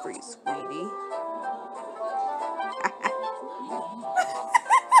fast for you, sweetie.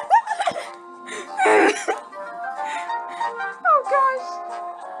 Oh, gosh.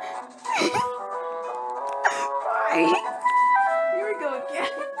 Why? Here we go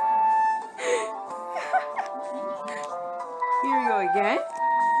again. Here we go again.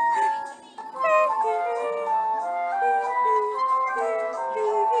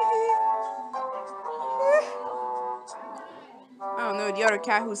 I don't know, the other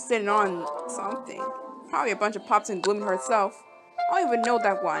cat who's sitting on something. Probably a bunch of pops and blooming herself. I don't even know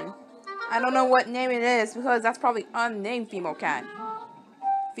that one. I don't know what name it is because that's probably unnamed female cat.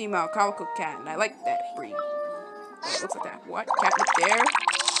 Female calico cat, and I like that breed. it looks like that. What? Catnip there?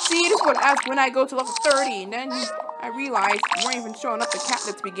 See, this is what happens when I go to level 30, and then I realize you weren't even showing up the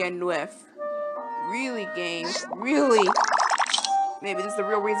catnip to begin with. Really, game? Really? Maybe this is the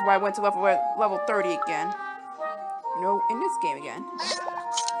real reason why I went to level 30 again. No, in this game again.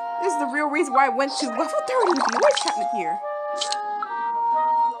 This is the real reason why I went to level 30. Where's catnip here?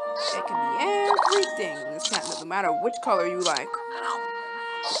 It can be everything in this catnip, no matter which color you like.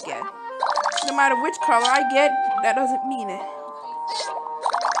 Get. No matter which color I get, that doesn't mean it.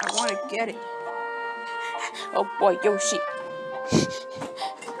 I want to get it. Oh boy, Yoshi.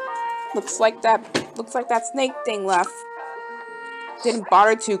 looks like that snake thing left. Didn't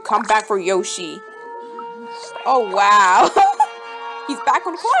bother to come back for Yoshi. Oh wow. He's back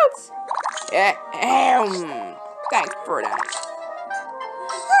on the clouds. Thanks for that.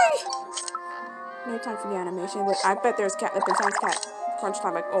 No time for the animation, but I bet there's catnip and Science Cat crunch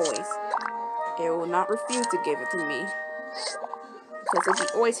time like always. It will not refuse to give it to me. Because it'll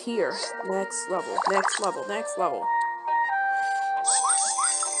be always here. Next level, next level, next level.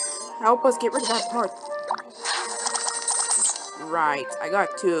 Help us get rid of that part. Right, I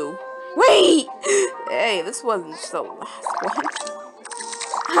got 2. Wait! Hey, this wasn't the last one.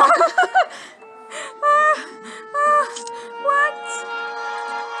 What?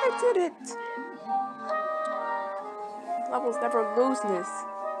 I did it. Levels never looseness.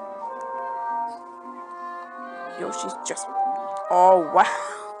 Yoshi's just... Oh, wow.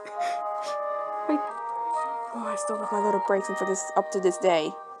 I still have my little Bryson for this up to this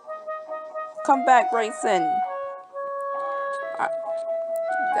day. Come back, Bryson.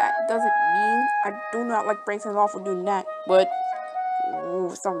 That doesn't mean I do not like Bryson at all for doing that, but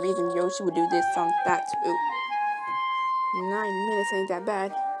for some reason Yoshi would do this on that too. 9 minutes ain't that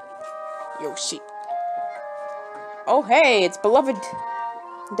bad. Yoshi. Oh hey, it's beloved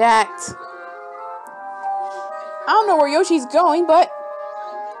that. I don't know where Yoshi's going, but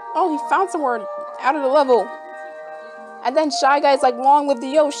oh, he found somewhere out of the level. And then Shy Guy's like, long live the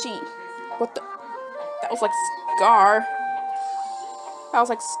Yoshi. What the? That was like Scar. That was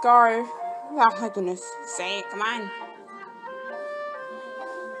like Scar. Oh my goodness. Say it, come on.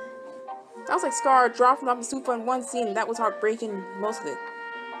 That was like Scar dropping off the sofa in one scene. That was heartbreaking, most of it.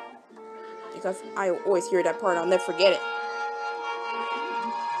 Because I always hear that part, I'll never forget it.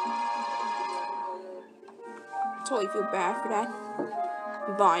 Totally feel bad for that.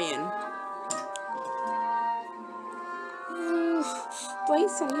 Lion.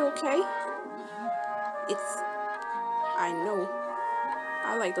 Blaze, are you okay? I know.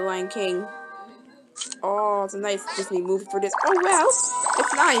 I like the Lion King. Oh, it's a nice Disney movie for this. Oh well,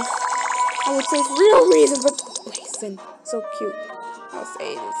 it's nice. I would say it's real reason, but listen, so cute. I'll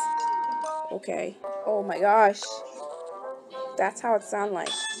say this. Okay. Oh my gosh. That's how it sounds like.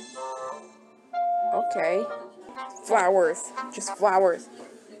 Okay. Flowers. Just flowers.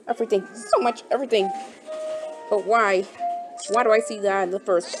 Everything. So much everything. But why? Why do I see that in the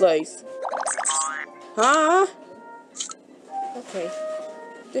first place? Huh? Okay.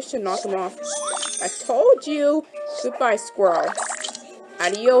 This should knock him off. I told you. Goodbye, squirrel.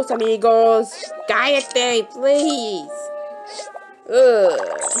 Adios, amigos. Cállate, please. Ugh.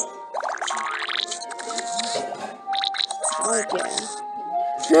 Again.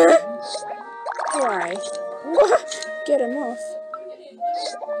 Why? What? Get him off.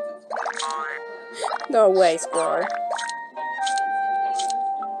 No way, squirrel.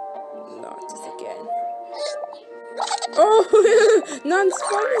 Not this again. Oh, none's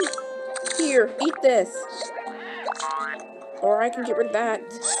funny. Here, eat this. Or I can get rid of that.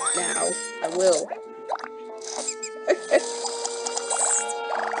 Now, I will.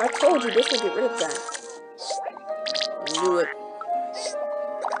 I told you this will get rid of that. I knew it.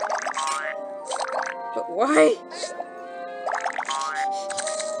 But why?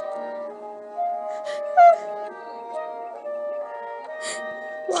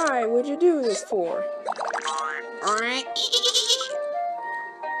 Why would you do this for? Alright.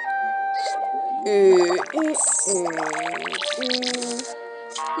 Yes!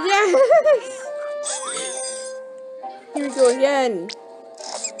 Here we go again.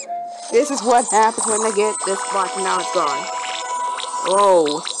 This is what happens when I get this block and now it's gone.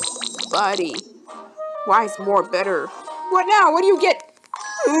 Oh, buddy. Why is more better? What now? What do you get?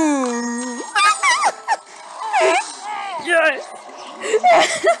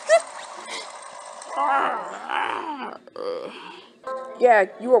 Yeah,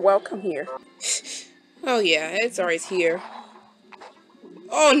 you are welcome here. Oh yeah, it's always here.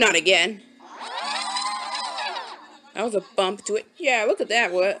 Oh, not again. That was a bump to it. Yeah, look at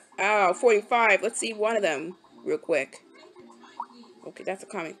that. What? Oh, 45. Let's see one of them real quick. Okay, that's a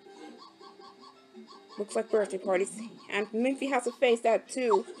comic. Looks like birthday parties. And Minfy has to face that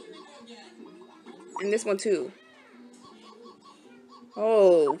too. And this one too.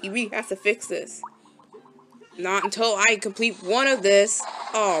 Oh, he really has to fix this. Not until I complete one of this.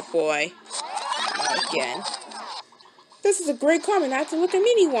 Oh boy. Not again. This is a great comment. I have to look at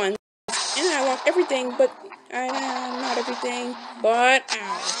mini ones. And I want everything, but not everything. But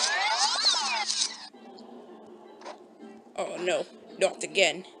ow. Oh no, not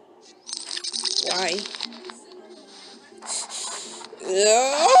again. Why?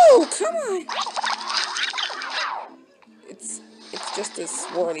 Oh, come on. It's just a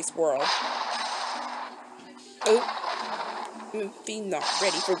swirly swirl. Oh, Minfy not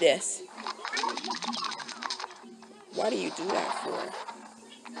ready for this. Why do you do that for?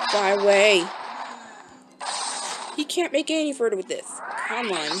 Fly away. He can't make it any further with this.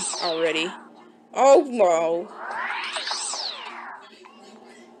 Come on already. Oh no.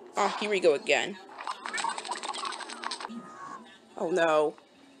 Oh, here we go again. Oh no.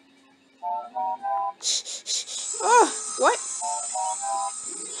 Oh, what?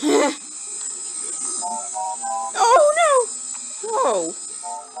 Oh no! Whoa.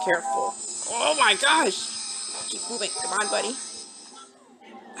 Careful. Oh my gosh. Keep moving. Come on, buddy.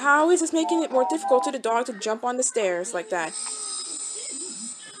 How is this making it more difficult to the dog to jump on the stairs like that?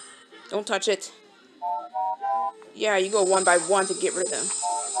 Don't touch it. Yeah, you go one by one to get rid of them.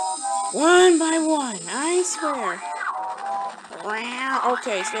 One by one, I swear.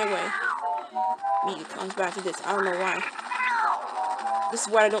 Okay, stay away. Me comes back to this. I don't know why. This is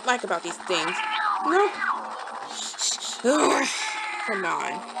what I don't like about these things. No. Come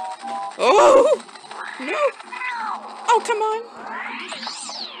on. Oh! No! Oh, come on!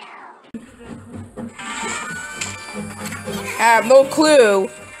 I have no clue.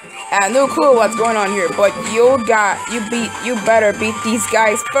 I have no clue what's going on here, but you better beat these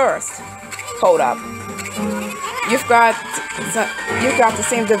guys first. Hold up. You've got the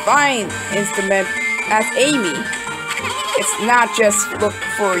same divine instrument as Amy. It's not just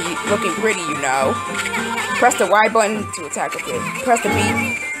looking pretty, you know. Press the Y button to attack with it. Press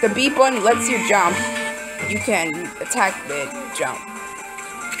the B button lets you jump. You can attack mid-jump.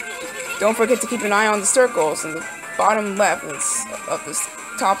 Don't forget to keep an eye on the circles in the bottom left of the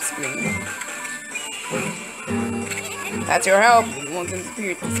top screen. That's your help. You want them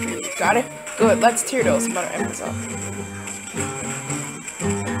to disappear. Got it? Good. Let's tear those mother embers up.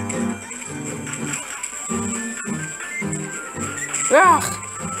 Ugh.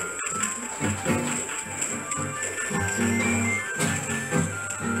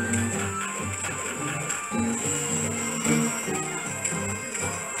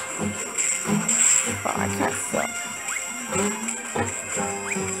 Wow, I can't stop.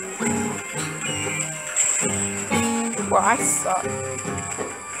 Well, I suck.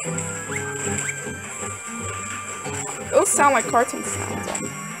 Those sound like cartoon sounds.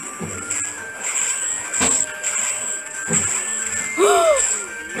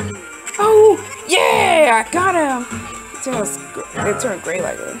 Oh, yeah! I got him! It turned gray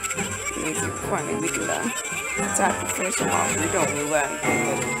like that. It means finally we can attack and finish him off. We don't do that.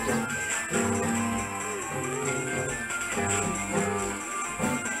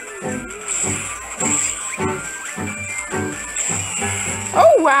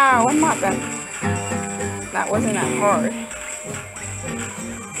 Oh wow, I'm not that wasn't that hard.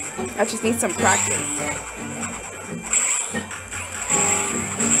 I just need some practice.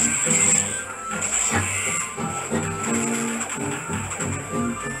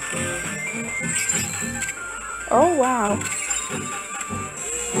 Oh wow.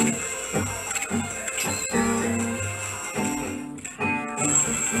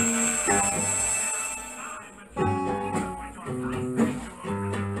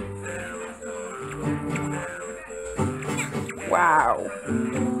 Wow.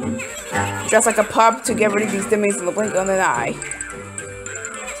 Just like a pup to get rid of these dummies in the blink of an eye.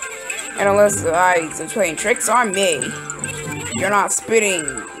 And unless the eyes are playing tricks on me, you're not spitting.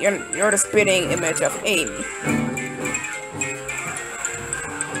 You're the spitting image of Amy.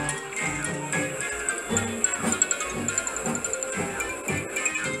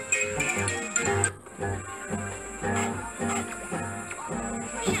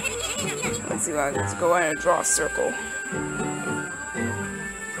 Let's see. Let's go ahead and draw a circle.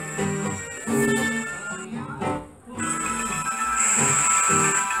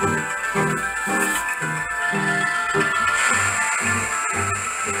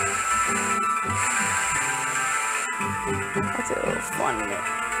 That's a little fun in it.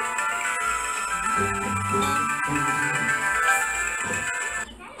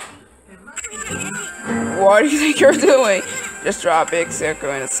 What do you think you're doing? Just draw a big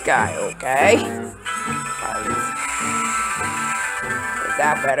circle in the sky, okay?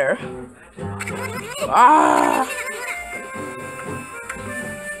 that better? Ah!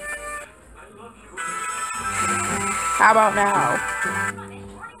 How about now?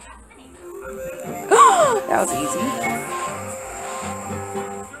 That was easy.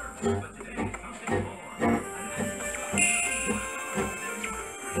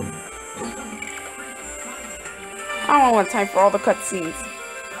 I don't want time for all the cutscenes.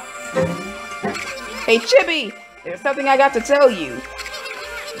 Hey Chibi! There's something I got to tell you.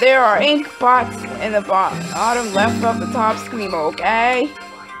 There are ink spots in the bottom left of the top screen, okay?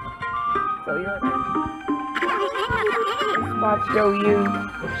 So spots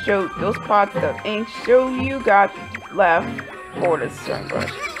those spots of ink show you got left for the string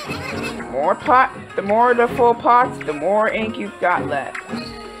brush. The more the full pots, the more ink you've got left.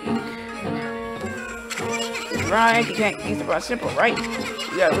 Right, you can't use the brush simple, right?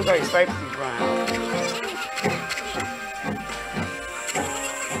 You gotta look at your stripes and brown.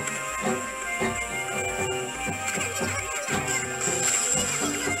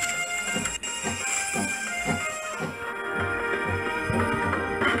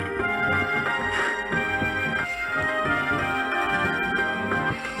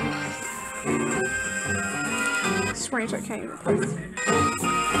 Strange, I can't even place.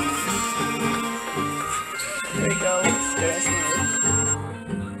 There you go.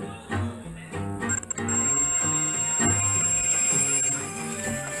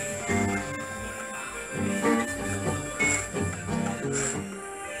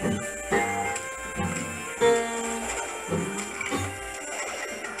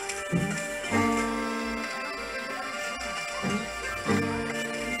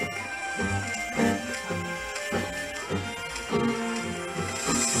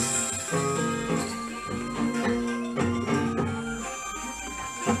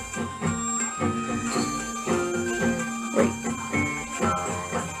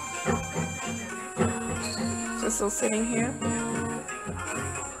 There's still sitting here.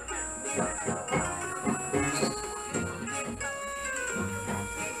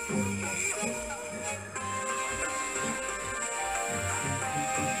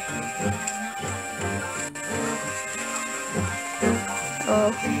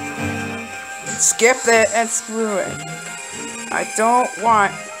 Oh. Skip it and screw it.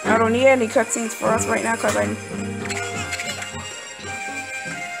 I don't need any cutscenes for us right now because I'm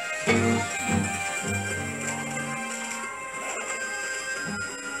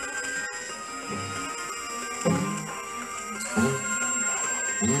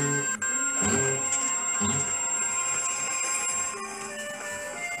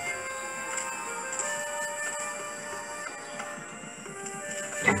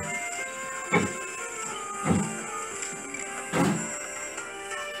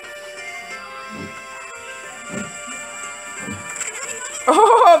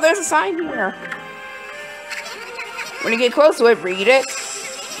Oh, there's a sign here. When you get close to it, read it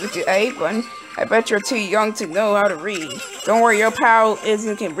with your A button. I bet you're too young to know how to read. Don't worry, your pal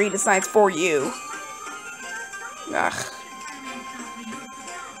Izzy can read the signs for you. Ugh.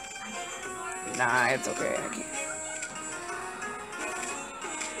 Nah, it's okay. I can't.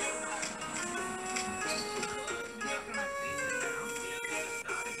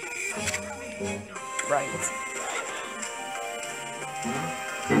 Right.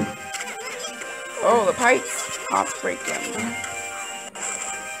 Oh, the pipes. Pots breaking.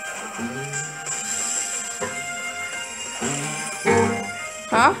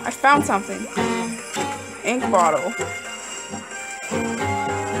 Huh? I found something. Ink bottle.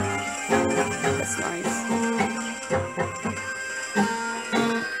 That's nice.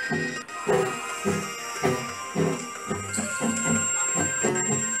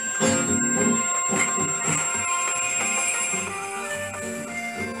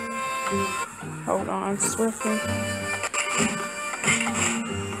 Hold on, swiftly.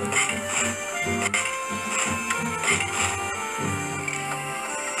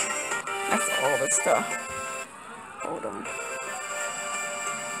 That's all the stuff. Hold on.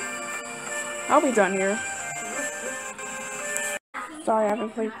 I'll be done here. Sorry, I haven't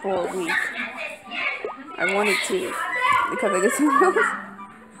played for a week. I wanted to because I did something else.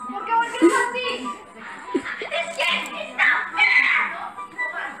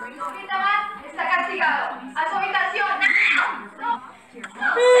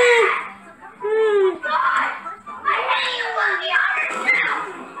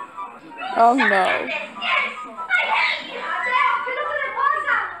 Oh no.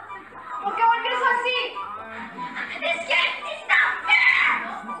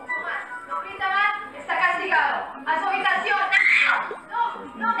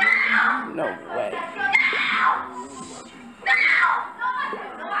 No way.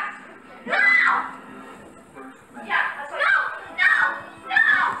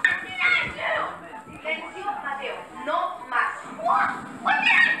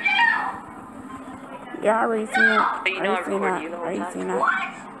 Yeah, I already seen that. But you know I recorded you the whole time. Seen that. What?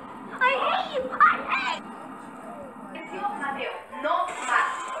 I hate you! I hate you! Mateo, no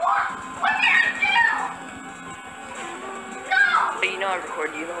más. What? What did I do? No! But you know I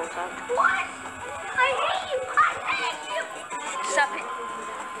recorded you the whole time. What? I hate you! I hate you! Stop it.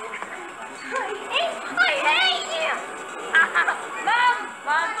 I hate you!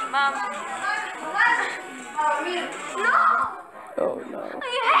 Mom. No! Oh no. I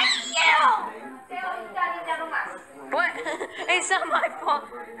hate you! What? It's not my fault.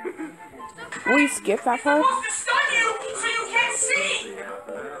 We skip that part? supposed to stun you so you can't see!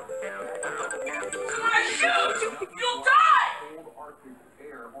 I shoot! You'll die!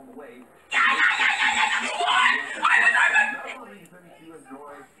 Yeah! What?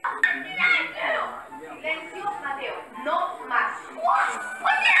 Silencio, Mateo. No más. What?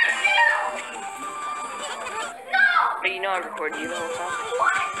 What did I do? No! But you know I recorded you the whole time.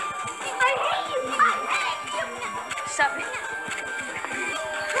 What? I hate you! I hate you! Stop it.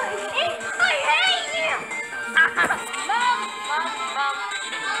 I hate you! Mom.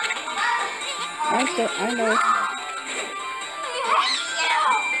 I know. I hate you!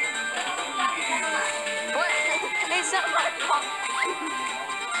 What? It's not my fault.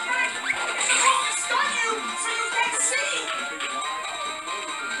 It's supposed to stun you so you can't see!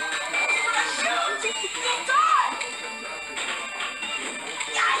 When I shoot, you'll die!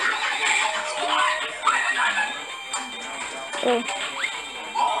 What? Oh,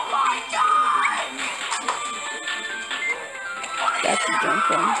 Oh my God! that's the jump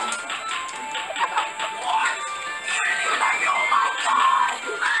one. What? Oh my God!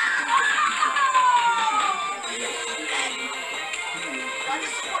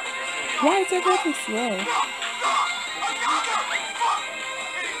 Why is it working slow?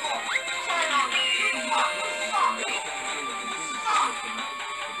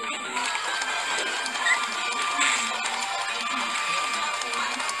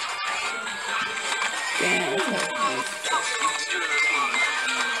 Damn,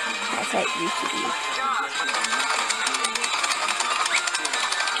 that's how it used to be.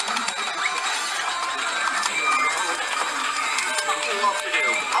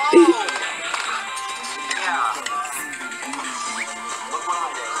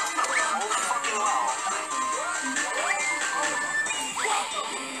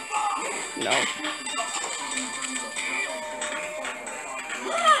 No.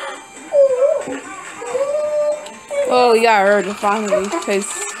 Oh yeah, I heard it finally, because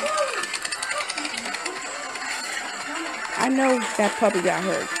I know that puppy got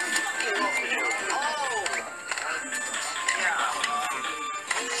hurt.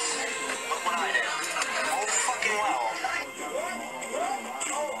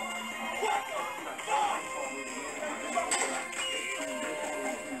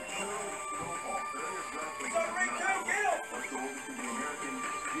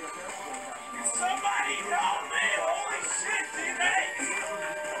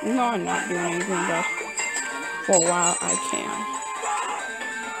 No, I'm not doing anything, but for a while I can.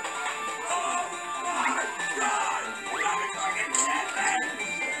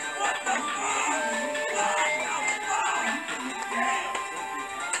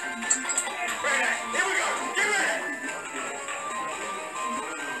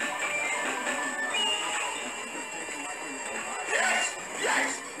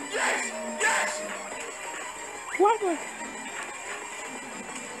 What? Wait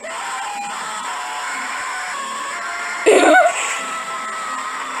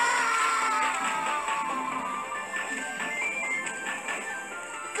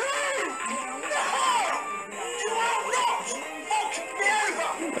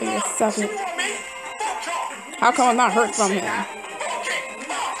a second. How come I'm not hurt from him?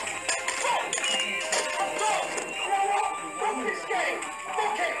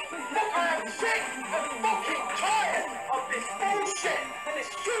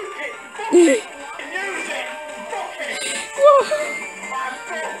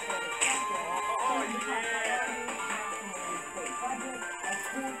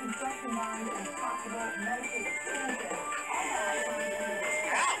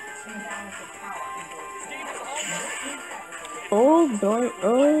 Oh boy,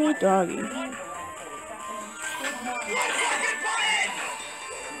 oh doggy.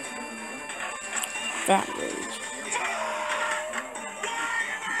 Fat rage.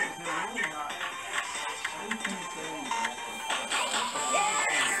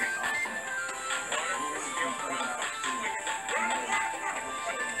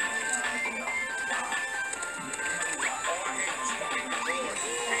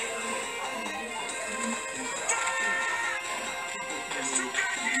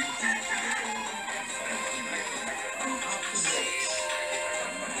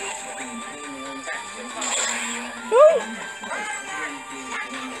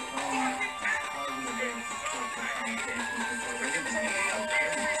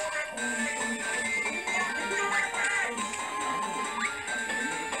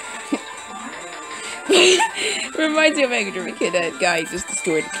 Reminds me of Mega Driven Kid, that guy just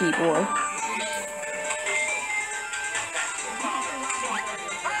destroyed the keyboard.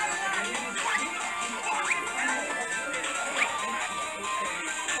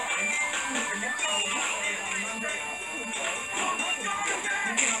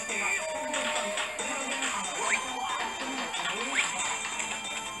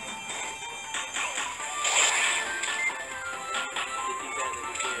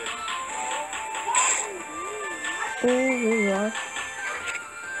 Oh, we are.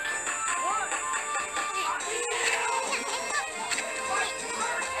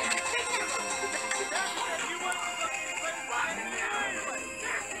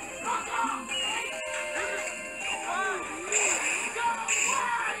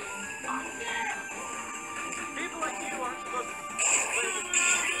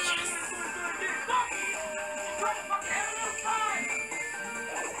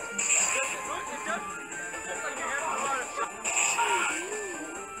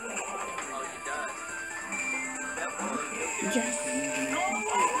 Yes.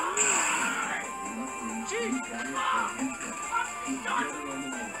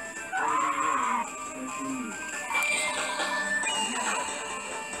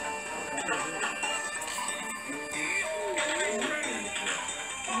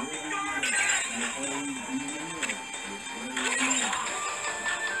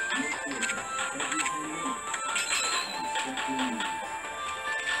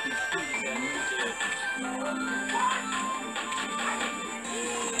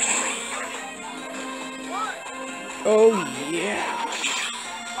 Oh yeah.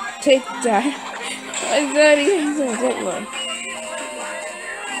 Take that. Is that easy? That one.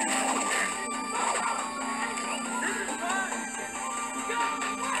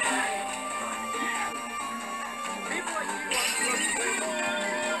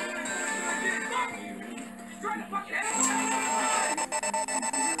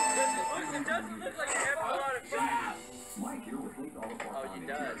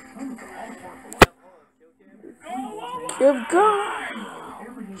 Good God.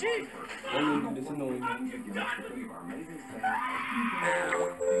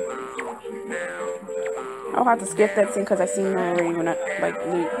 I'll have to skip that scene because I seen that already when I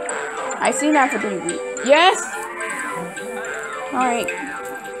leave. I seen that for 3 weeks. Yes. All right.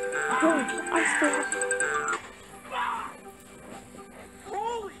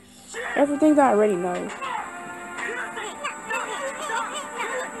 Everything that I already know.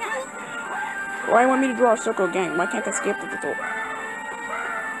 Why want me to draw a circle again? Why can't I skip the tutorial?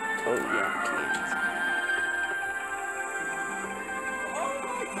 Oh yeah, I can't.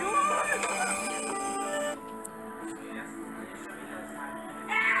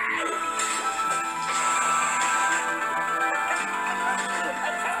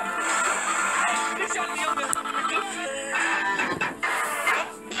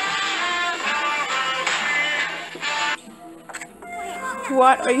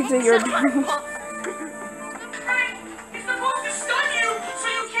 What are you doing? You're doing? It's supposed to stun you so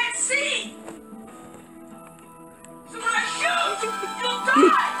you can't see. So when I shoot, you'll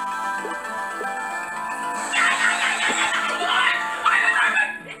die.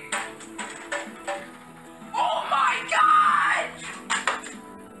 Oh my God!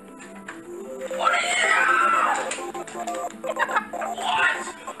 What are you? What?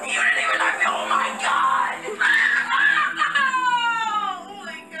 You didn't even let me. Oh my God!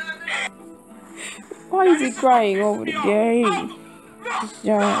 Why is he crying over the game? Just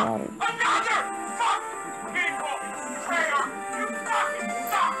yelling.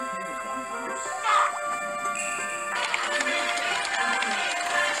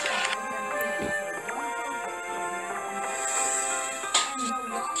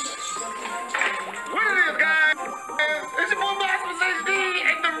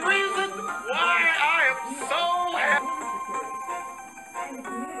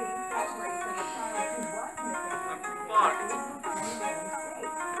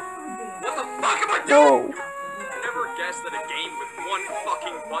 No. I never guessed that a game with one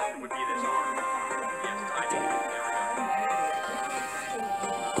fucking button would be this hard. Yes, timing. There we go.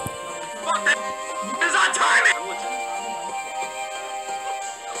 Fuck this! It's on timing!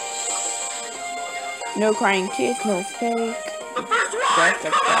 No crying kids, no fake. The first one! That's the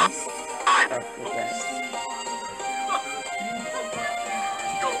best. That's the best.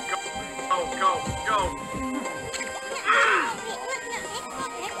 Go.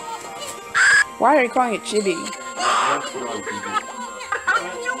 Why are you calling it chibi? How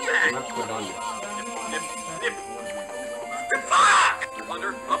did you do that? Fuck!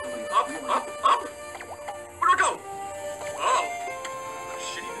 Under, up. Where do I go? Oh.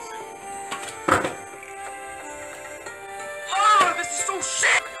 Shitty this is.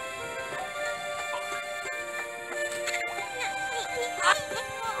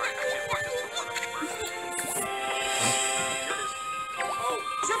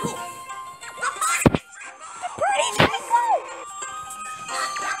 Triple!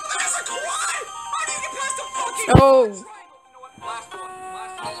 That's a quad! How do you get past the fucking Oh. triangle? You know what? Last one.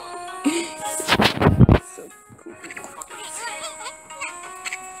 So cool.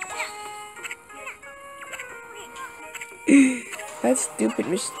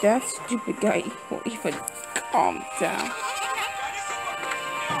 That stupid guy won't even calm down.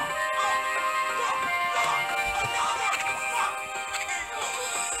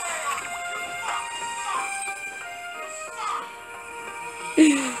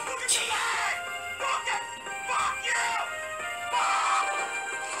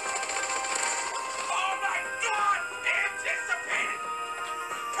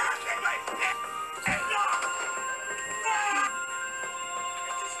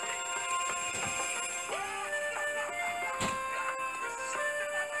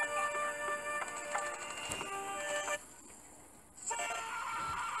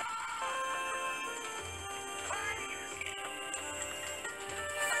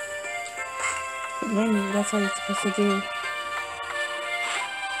 Maybe that's what you're supposed to do.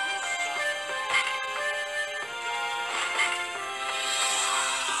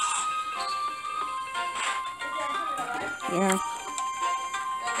 Yeah.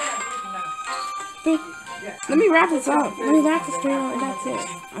 But let me wrap this up. Let me wrap this video and that's it.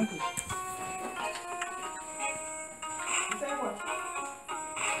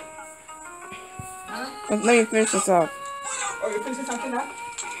 Let me finish this up. Oh, you're finishing something now?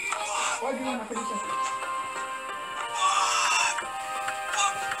 Why do you want to finish it?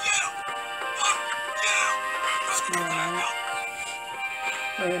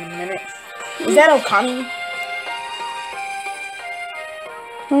 Wait a minute. Is that Okami?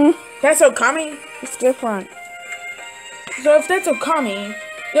 That's Okami? It's different. So if that's Okami,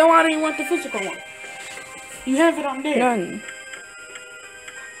 then why do you want the physical one? You have it on there. None.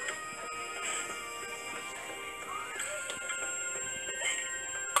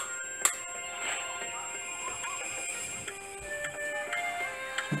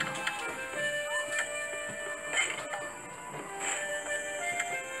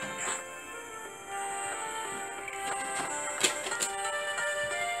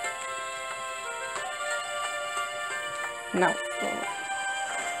 No.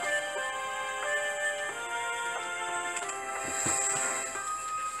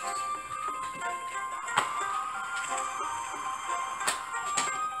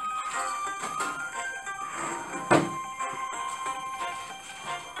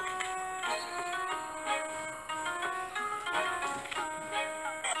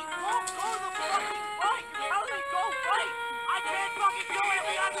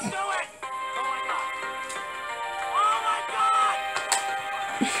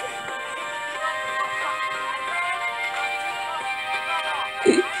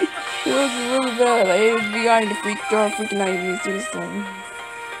 It was really bad. Like, it was behind the freak door, freaking out me through this thing.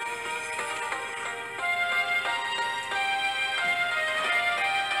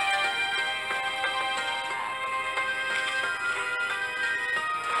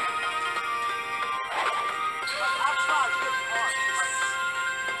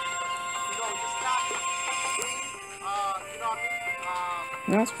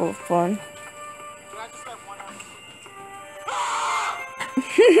 That's for fun.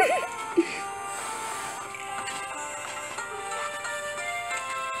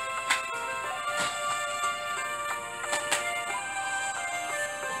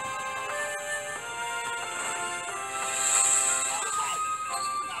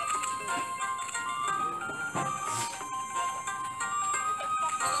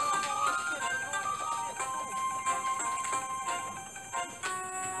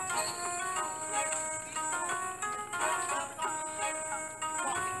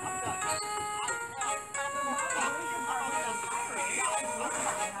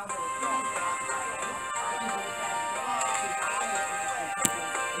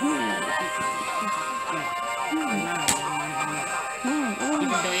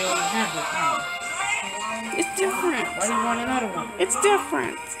 It's different. Why do you want another one? It's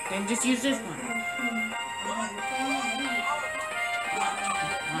different. Then just use this one.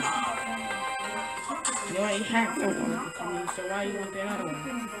 You already have the one, so why you want the other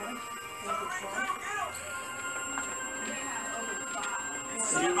one?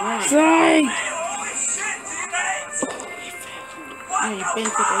 Sorry. No, you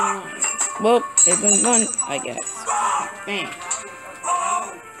basically won. Well, it's been fun, I guess. Thanks.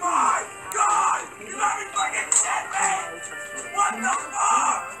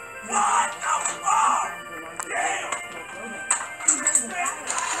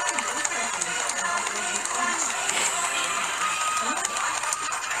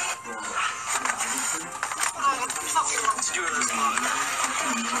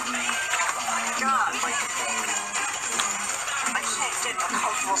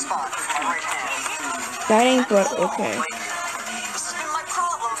 unusual spot, my right hand. That ain't but okay. This has been my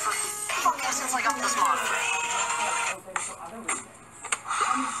problem for fucking since I got this monitor.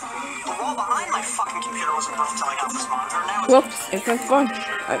 The wall behind my fucking computer wasn't built until I got this monitor. Now it's Whoops, it's been fun,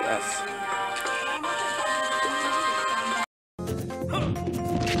 I guess.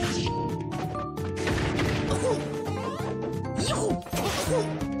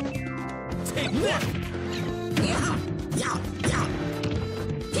 Take that!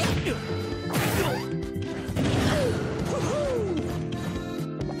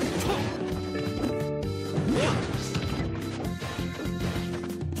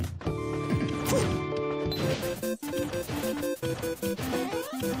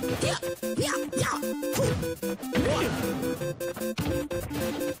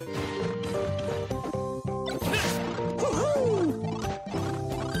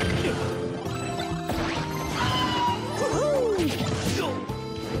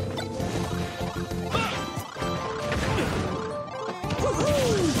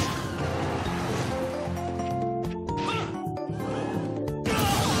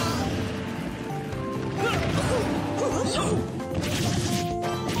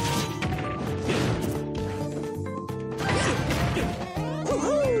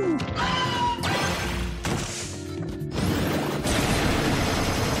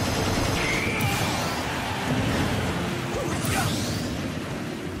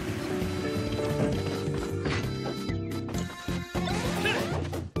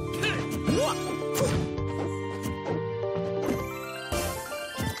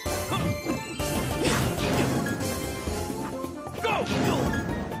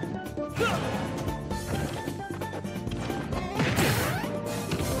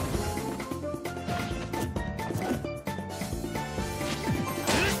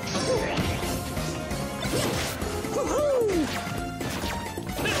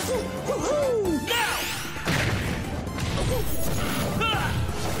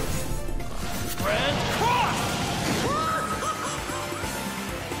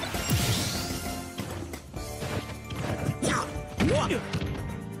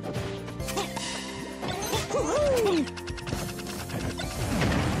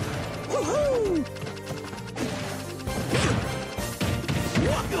 Woohoo!